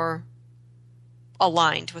more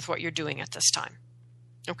aligned with what you're doing at this time.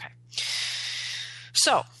 Okay.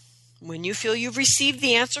 So, when you feel you've received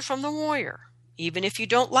the answer from the warrior, even if you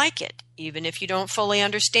don't like it, even if you don't fully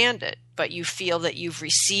understand it, but you feel that you've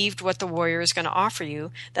received what the warrior is going to offer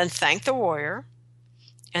you, then thank the warrior,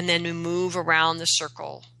 and then move around the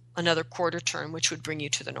circle another quarter turn, which would bring you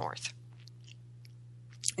to the north.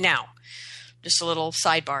 Now, just a little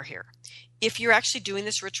sidebar here. If you're actually doing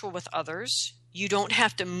this ritual with others, you don't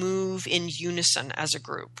have to move in unison as a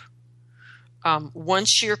group.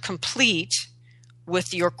 Once you're complete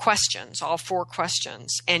with your questions, all 4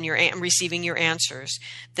 questions, and you're receiving your answers,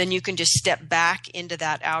 then you can just step back into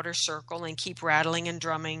that outer circle and keep rattling and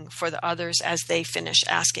drumming for the others as they finish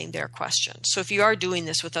asking their questions. So if you are doing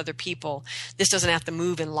this with other people, this doesn't have to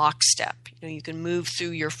move in lockstep. You can move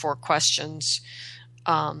through your 4 questions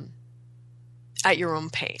at your own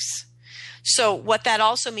pace. So what that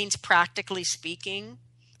also means, practically speaking,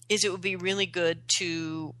 is it would be really good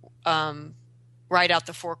to write out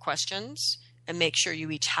the 4 questions and make sure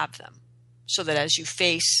you each have them, so that as you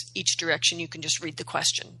face each direction, you can just read the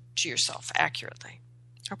question to yourself accurately.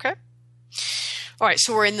 Okay? All right,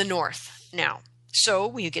 so we're in the north now. So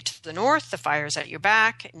when you get to the north, the fire's at your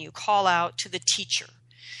back, and you call out to the teacher.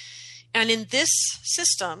 And in this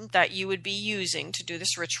system that you would be using to do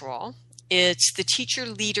this ritual, it's the teacher,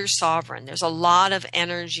 leader, sovereign. There's a lot of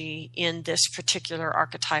energy in this particular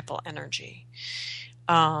archetypal energy.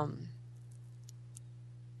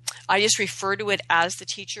 I just refer to it as the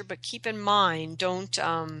teacher, but keep in mind, don't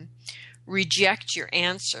reject your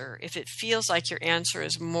answer if it feels like your answer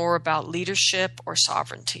is more about leadership or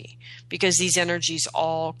sovereignty, because these energies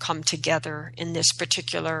all come together in this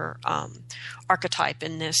particular archetype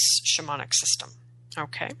in this shamanic system.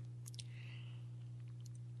 Okay?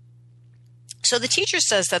 So the teacher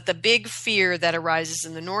says that the big fear that arises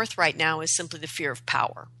in the north right now is simply the fear of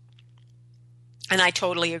power. And I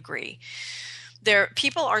totally agree.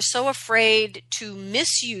 People are so afraid to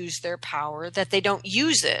misuse their power that they don't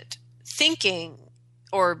use it, thinking,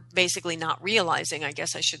 or basically not realizing, I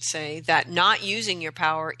guess I should say, that not using your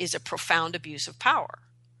power is a profound abuse of power.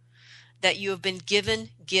 That you have been given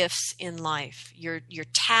gifts in life. Your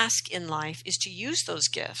task in life is to use those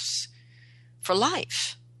gifts for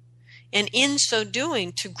life. And in so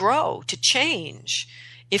doing, to grow, to change.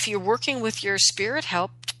 If you're working with your spirit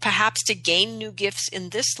help, perhaps to gain new gifts in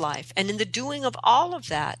this life, and in the doing of all of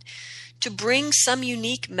that, to bring some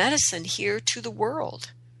unique medicine here to the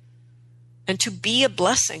world, and to be a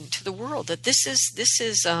blessing to the world. That this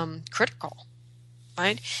is critical,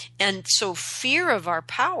 right? And so fear of our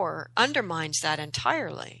power undermines that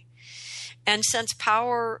entirely. And since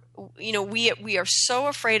power, we are so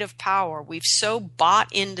afraid of power, we've so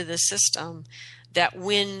bought into the system that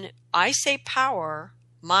when I say power,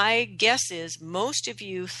 my guess is most of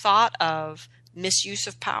you thought of misuse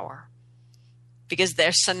of power, because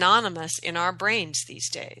they're synonymous in our brains these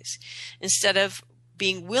days. Instead of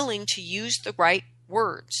being willing to use the right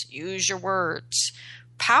words, use your words.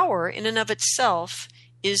 Power in and of itself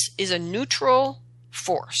is a neutral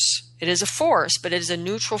force. It is a force, but it is a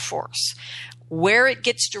neutral force. Where it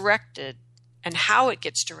gets directed and how it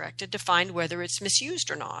gets directed define whether it's misused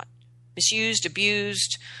or not. Misused,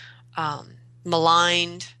 abused,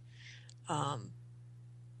 maligned.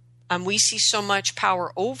 And we see so much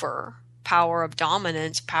power over power of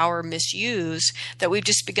dominance, power misuse, that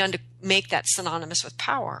we've just begun to make that synonymous with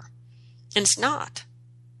power. And it's not.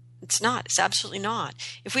 It's not. It's absolutely not.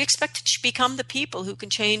 If we expect to become the people who can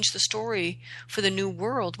change the story for the new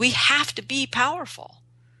world, we have to be powerful.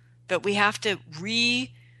 But we have to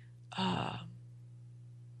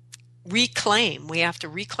reclaim. We have to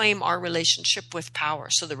reclaim our relationship with power.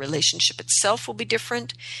 So the relationship itself will be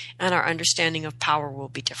different, and our understanding of power will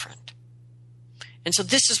be different. And so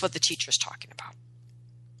this is what the teacher is talking about.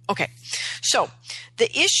 Okay, so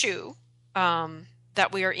the issue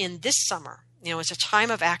that we are in this summer, it's a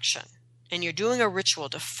time of action, and you're doing a ritual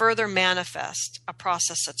to further manifest a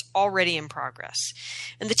process that's already in progress.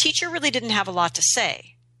 And the teacher really didn't have a lot to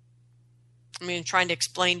say. I'm trying to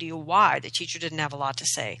explain to you why the teacher didn't have a lot to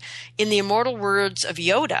say. In the immortal words of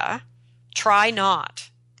Yoda, try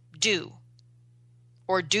not, do,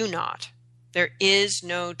 or do not. There is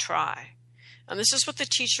no try. And this is what the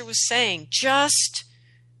teacher was saying. Just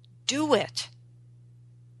do it.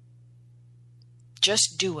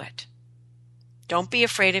 Just do it. Don't be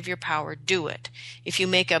afraid of your power. Do it. If you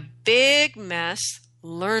make a big mess,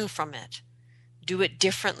 learn from it. Do it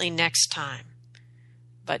differently next time.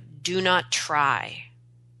 But do not try.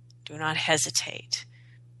 Do not hesitate.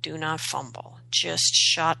 Do not fumble. Just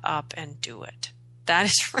shut up and do it. That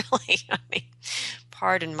is really,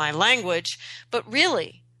 pardon my language, but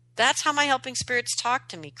really, that's how my helping spirits talk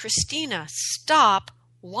to me. Christina, stop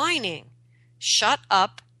whining. Shut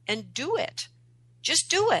up and do it.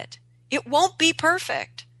 Just do it. It won't be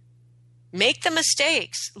perfect. Make the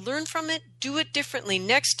mistakes. Learn from it. Do it differently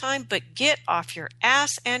next time, but get off your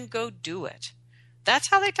ass and go do it. That's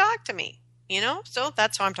how they talk to me, So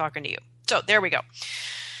that's how I'm talking to you. So there we go.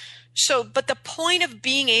 So, but the point of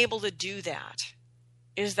being able to do that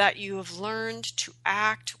is that you have learned to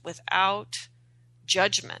act without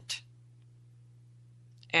judgment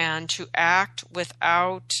and to act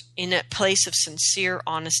in a place of sincere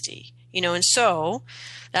honesty, and so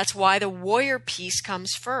that's why the warrior piece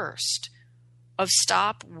comes first, of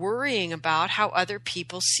stop worrying about how other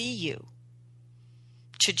people see you,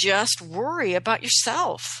 to just worry about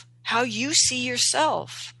yourself, how you see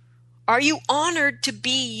yourself. Are you honored to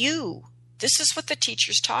be you? This is what the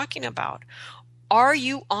teacher's talking about. Are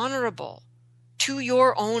you honorable to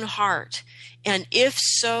your own heart? And if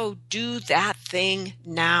so, do that thing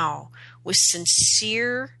now with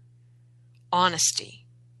sincere honesty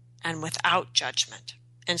and without judgment.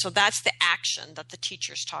 And so that's the action that the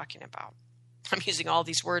teacher's talking about. I'm using all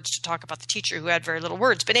these words to talk about the teacher who had very little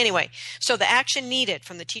words. But anyway, so the action needed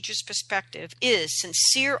from the teacher's perspective is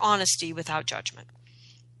sincere honesty without judgment.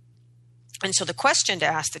 And so the question to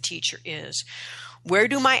ask the teacher is, where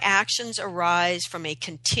do my actions arise from a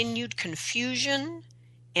continued confusion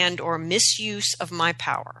and or misuse of my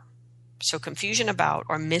power? So confusion about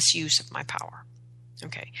or misuse of my power.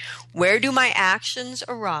 Okay. Where do my actions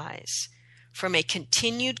arise from a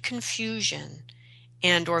continued confusion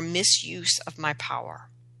and or misuse of my power?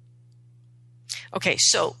 Okay,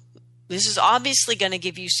 so this is obviously going to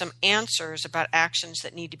give you some answers about actions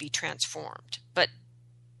that need to be transformed. But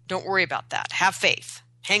don't worry about that. Have faith.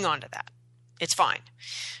 Hang on to that. It's fine.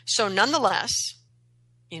 So nonetheless,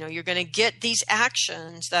 you're going to get these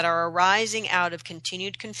actions that are arising out of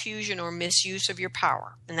continued confusion or misuse of your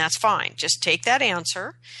power. And that's fine. Just take that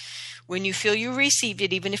answer. When you feel you received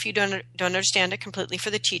it, even if you don't understand it completely for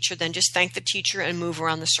the teacher, then just thank the teacher and move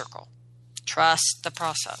around the circle. Trust the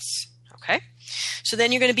process. Okay? So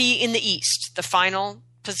then you're going to be in the east, the final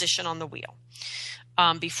position on the wheel,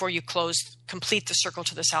 before you complete the circle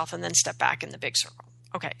to the south and then step back in the big circle.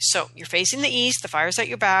 Okay, so you're facing the east, the fire's at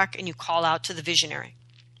your back, and you call out to the visionary.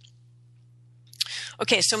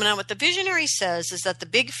 Okay, so now what the visionary says is that the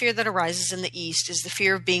big fear that arises in the east is the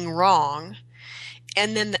fear of being wrong.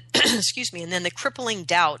 And then, and then the crippling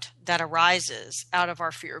doubt that arises out of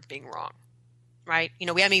our fear of being wrong, right?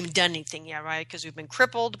 We haven't even done anything yet, right? Because we've been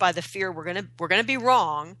crippled by the fear we're gonna be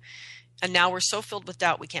wrong, and now we're so filled with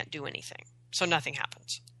doubt we can't do anything, so nothing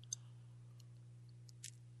happens.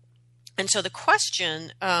 And so the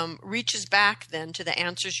question reaches back then to the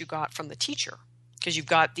answers you got from the teacher, because you've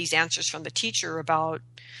got these answers from the teacher about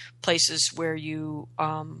places where you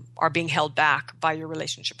are being held back by your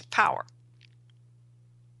relationship with power.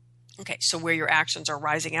 Okay, so where your actions are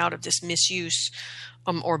rising out of this misuse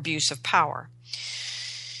or abuse of power.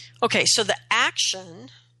 Okay, so the action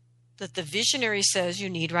that the visionary says you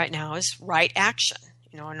need right now is right action.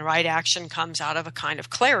 And right action comes out of a kind of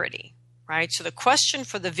clarity, right? So the question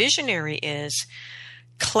for the visionary is,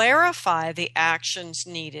 clarify the actions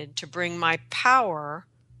needed to bring my power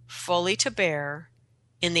fully to bear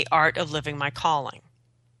in the art of living my calling.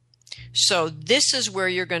 So this is where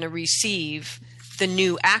you're going to receive the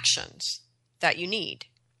new actions that you need.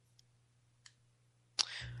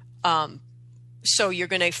 So you're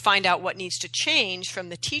going to find out what needs to change from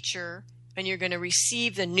the teacher, and you're going to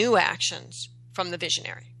receive the new actions from the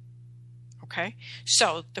visionary. Okay?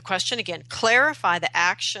 So the question again, clarify the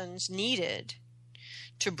actions needed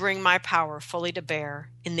to bring my power fully to bear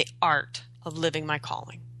in the art of living my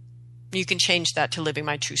calling. You can change that to living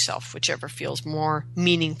my true self, whichever feels more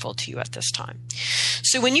meaningful to you at this time.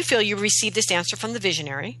 So when you feel you receive this answer from the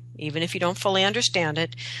visionary, even if you don't fully understand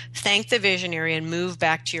it, thank the visionary and move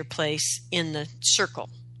back to your place in the circle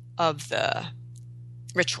of the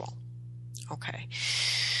ritual. Okay.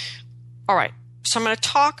 All right. So I'm going to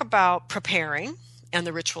talk about preparing and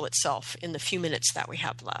the ritual itself in the few minutes that we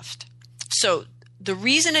have left. So the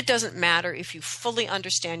reason it doesn't matter if you fully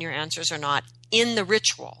understand your answers or not in the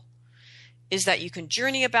ritual is that you can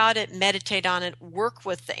journey about it, meditate on it, work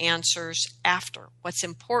with the answers after. What's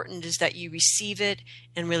important is that you receive it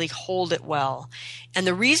and really hold it well. And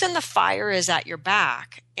the reason the fire is at your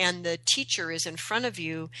back and the teacher is in front of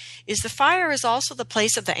you is the fire is also the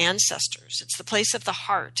place of the ancestors. It's the place of the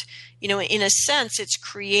heart. You know, in a sense, it's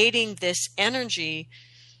creating this energy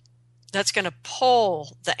that's going to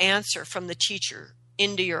pull the answer from the teacher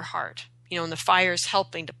into your heart. You know, and the fire is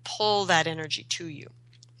helping to pull that energy to you.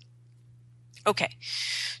 Okay,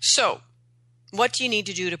 so what do you need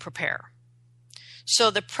to do to prepare?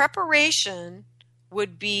 So the preparation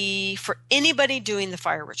would be for anybody doing the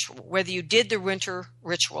fire ritual, whether you did the winter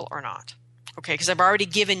ritual or not. Okay, because I've already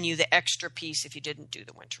given you the extra piece if you didn't do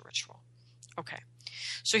the winter ritual. Okay,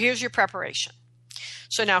 so here's your preparation.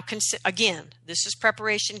 So now, again, this is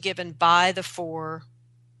preparation given by the 4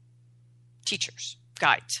 teachers,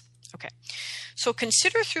 guides. Okay, so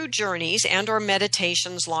consider through journeys and or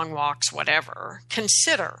meditations, long walks, whatever,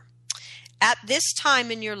 consider at this time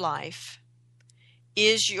in your life,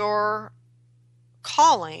 is your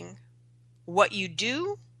calling what you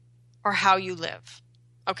do or how you live?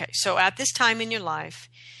 Okay, so at this time in your life,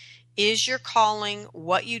 is your calling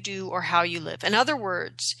what you do or how you live? In other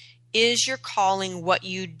words, is your calling what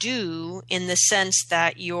you do in the sense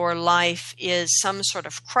that your life is some sort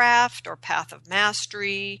of craft or path of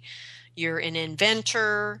mastery? You're an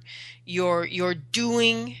inventor. You're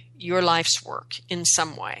doing your life's work in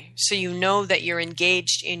some way. So you know that you're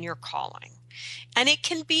engaged in your calling. And it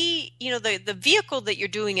can be, you know, the vehicle that you're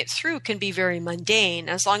doing it through can be very mundane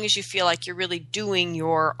as long as you feel like you're really doing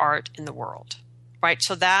your art in the world, right?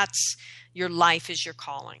 So that's your life is your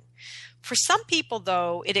calling. For some people,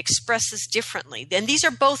 though, it expresses differently. And these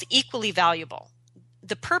are both equally valuable.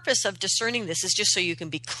 The purpose of discerning this is just so you can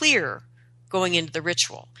be clear going into the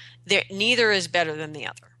ritual. Neither is better than the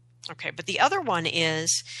other. Okay, but the other one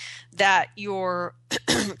is that your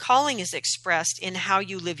calling is expressed in how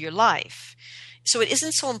you live your life. So it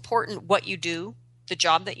isn't so important what you do, the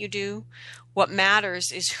job that you do. What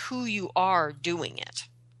matters is who you are doing it.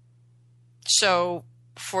 So,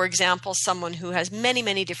 for example, someone who has many,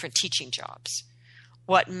 many different teaching jobs,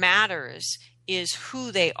 what matters is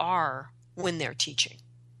who they are when they're teaching.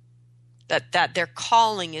 That their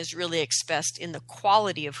calling is really expressed in the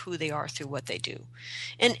quality of who they are through what they do.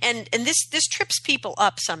 And this trips people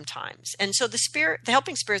up sometimes. And so the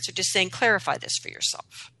helping spirits are just saying, clarify this for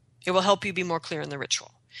yourself. It will help you be more clear in the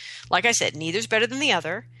ritual. Like I said, neither's better than the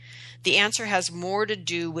other. The answer has more to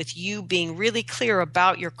do with you being really clear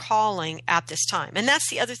about your calling at this time. And that's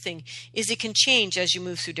the other thing, is it can change as you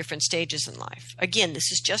move through different stages in life. Again,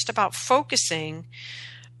 this is just about focusing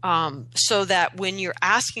so that when you're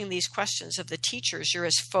asking these questions of the teachers, you're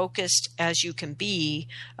as focused as you can be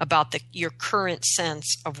about your current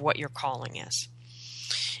sense of what your calling is.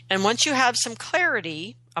 And once you have some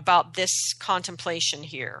clarity about this contemplation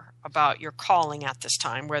here, about your calling at this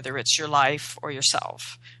time, whether it's your life or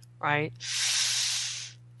yourself, right?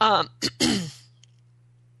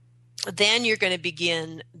 Then you're going to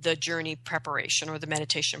begin the journey preparation or the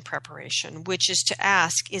meditation preparation, which is to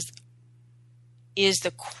ask, is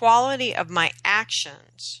the quality of my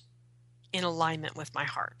actions in alignment with my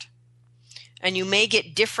heart? And you may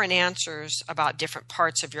get different answers about different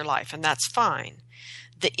parts of your life, and that's fine.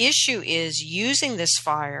 The issue is using this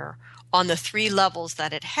fire on the 3 levels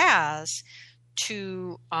that it has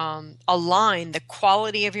to align the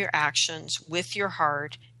quality of your actions with your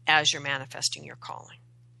heart as you're manifesting your calling.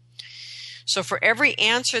 So for every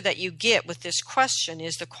answer that you get with this question,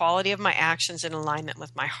 is the quality of my actions in alignment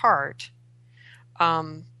with my heart?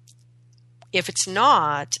 If it's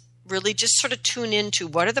not, really just sort of tune into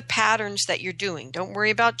what are the patterns that you're doing. Don't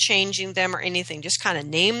worry about changing them or anything. Just kind of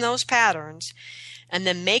name those patterns and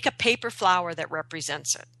then make a paper flower that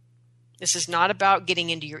represents it. This is not about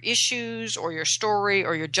getting into your issues or your story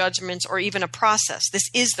or your judgments or even a process. This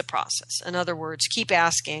is the process. In other words, keep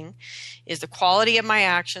asking, is the quality of my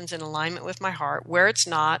actions in alignment with my heart? Where it's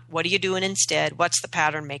not, what are you doing instead? What's the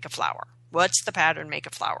pattern? Make a flower. What's the pattern? Make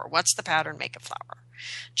a flower. What's the pattern? Make a flower.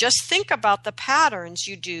 Just think about the patterns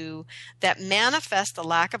you do that manifest the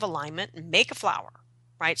lack of alignment and make a flower,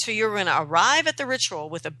 right? So you're going to arrive at the ritual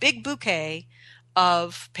with a big bouquet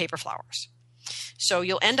of paper flowers. So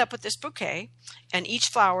you'll end up with this bouquet, and each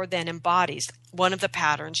flower then embodies one of the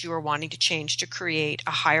patterns you are wanting to change to create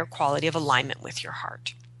a higher quality of alignment with your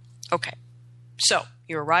heart. Okay, so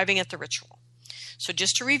you're arriving at the ritual. So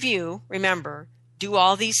just to review, remember, do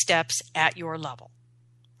all these steps at your level,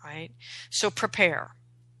 right? So prepare.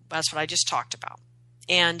 That's what I just talked about.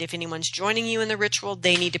 And if anyone's joining you in the ritual,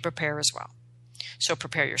 they need to prepare as well. So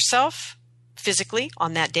prepare yourself physically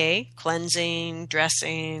on that day, cleansing,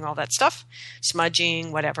 dressing, all that stuff,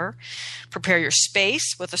 smudging, whatever. Prepare your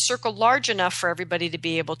space with a circle large enough for everybody to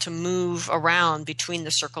be able to move around between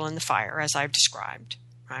the circle and the fire, as I've described,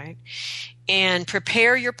 right? And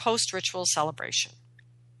prepare your post-ritual celebration.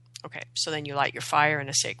 Okay, so then you light your fire in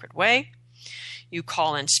a sacred way. You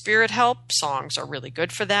call in spirit help. Songs are really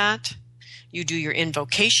good for that. You do your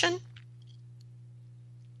invocation.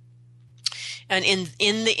 And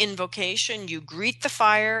in the invocation, you greet the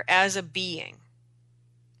fire as a being,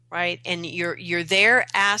 right? And you're there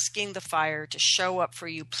asking the fire to show up for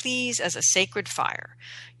you, please, as a sacred fire.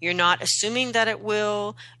 You're not assuming that it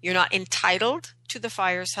will. You're not entitled to the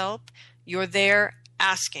fire's help. You're there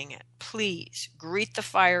asking it, please greet the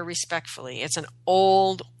fire respectfully. It's an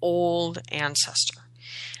old, old ancestor.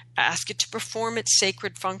 Ask it to perform its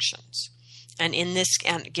sacred functions. And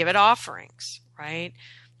give it offerings, right?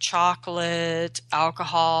 Chocolate,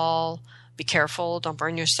 alcohol, be careful, don't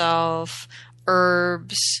burn yourself,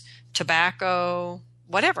 herbs, tobacco,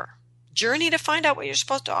 whatever. Journey to find out what you're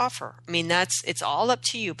supposed to offer. I mean, it's all up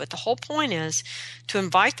to you. But the whole point is to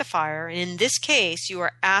invite the fire. And in this case, you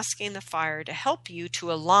are asking the fire to help you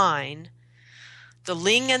to align the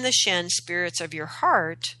Ling and the Shen spirits of your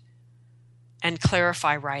heart and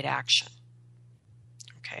clarify right action.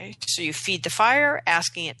 Okay, so you feed the fire,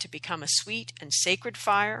 asking it to become a sweet and sacred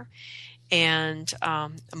fire. And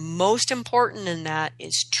most important in that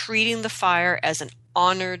is treating the fire as an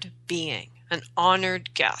honored being, an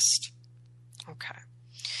honored guest. Okay.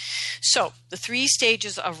 So the 3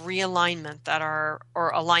 stages of realignment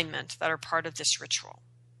or alignment that are part of this ritual.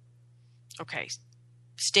 Okay.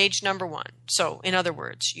 Stage number 1. So in other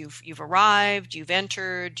words, you've arrived, you've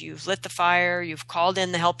entered, you've lit the fire, you've called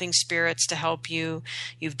in the helping spirits to help you,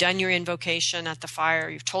 you've done your invocation at the fire,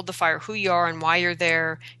 you've told the fire who you are and why you're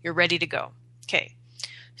there, you're ready to go. Okay.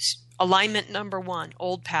 Alignment number 1,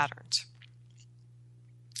 old patterns.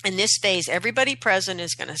 In this phase, everybody present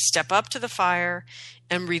is going to step up to the fire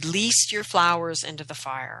and release your flowers into the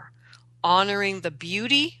fire, honoring the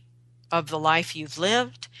beauty of the life you've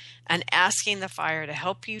lived and asking the fire to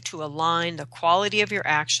help you to align the quality of your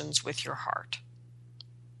actions with your heart.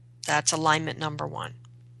 That's alignment number 1.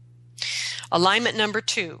 Alignment number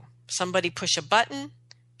 2, somebody push a button,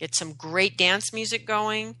 get some great dance music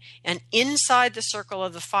going, and inside the circle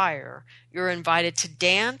of the fire, you're invited to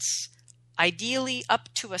dance, ideally up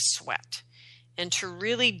to a sweat, and to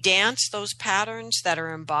really dance those patterns that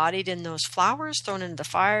are embodied in those flowers thrown into the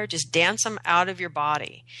fire. Just dance them out of your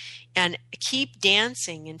body and keep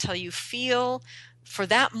dancing until you feel, for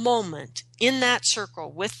that moment in that circle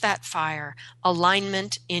with that fire,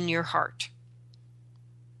 alignment in your heart.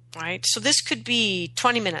 Right? So this could be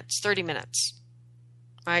 20 minutes, 30 minutes,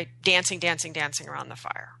 right? Dancing around the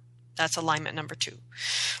fire. That's alignment number 2.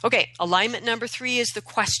 Okay, alignment number 3 is the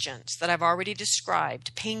questions that I've already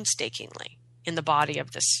described painstakingly in the body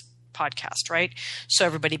of this podcast, right? So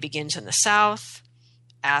everybody begins in the south,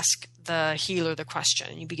 ask the healer the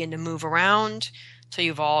question. You begin to move around till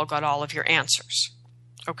you've all got all of your answers.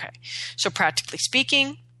 Okay, so practically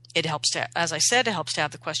speaking, it helps to, as I said, it helps to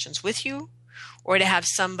have the questions with you or to have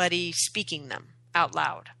somebody speaking them out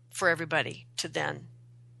loud for everybody to then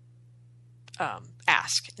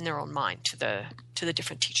ask in their own mind to the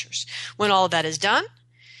different teachers. When all of that is done,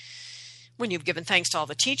 when you've given thanks to all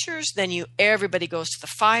the teachers, then everybody goes to the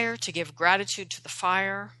fire to give gratitude to the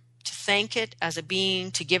fire, to thank it as a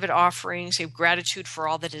being, to give it offerings, give gratitude for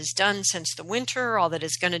all that it has done since the winter, all that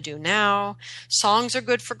it's going to do now. Songs are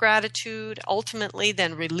good for gratitude. Ultimately,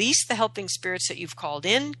 then release the helping spirits that you've called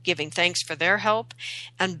in, giving thanks for their help,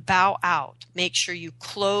 and bow out. Make sure you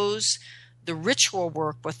close the ritual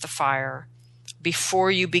work with the fire before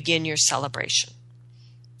you begin your celebration.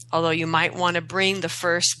 Although you might want to bring the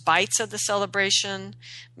first bites of the celebration,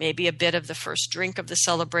 maybe a bit of the first drink of the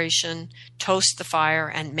celebration, toast the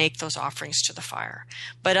fire, and make those offerings to the fire.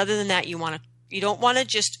 But other than that, you don't want to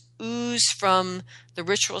just ooze from the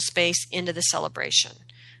ritual space into the celebration.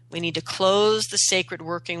 We need to close the sacred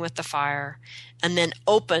working with the fire and then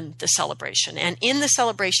open the celebration. And in the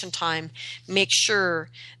celebration time, make sure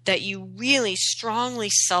that you really strongly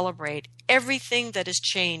celebrate everything that has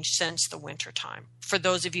changed since the winter time. For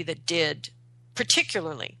those of you that did,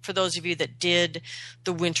 particularly for those of you that did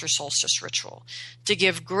the winter solstice ritual, to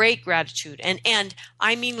give great gratitude. And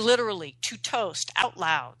I mean literally to toast out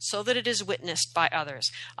loud so that it is witnessed by others.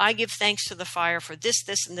 I give thanks to the fire for this,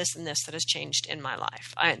 this, and this, and this that has changed in my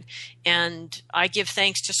life. And I give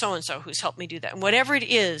thanks to so-and-so who's helped me do that. And whatever it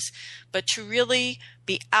is, but to really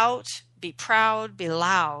be out, be proud, be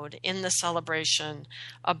loud in the celebration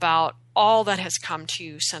about all that has come to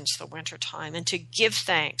you since the winter time, and to give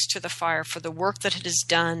thanks to the fire for the work that it has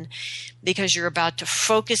done, because you're about to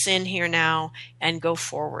focus in here now and go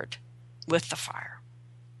forward with the fire.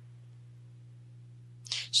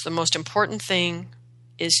 So the most important thing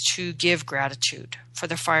is to give gratitude for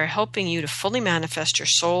the fire helping you to fully manifest your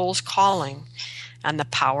soul's calling and the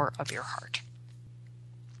power of your heart.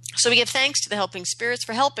 So we give thanks to the helping spirits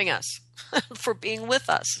for helping us, for being with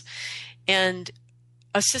us, and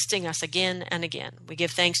assisting us again and again. We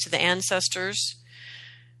give thanks to the ancestors.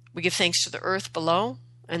 We give thanks to the earth below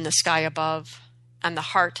and the sky above and the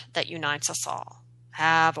heart that unites us all.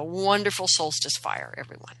 Have a wonderful solstice fire,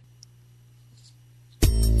 everyone.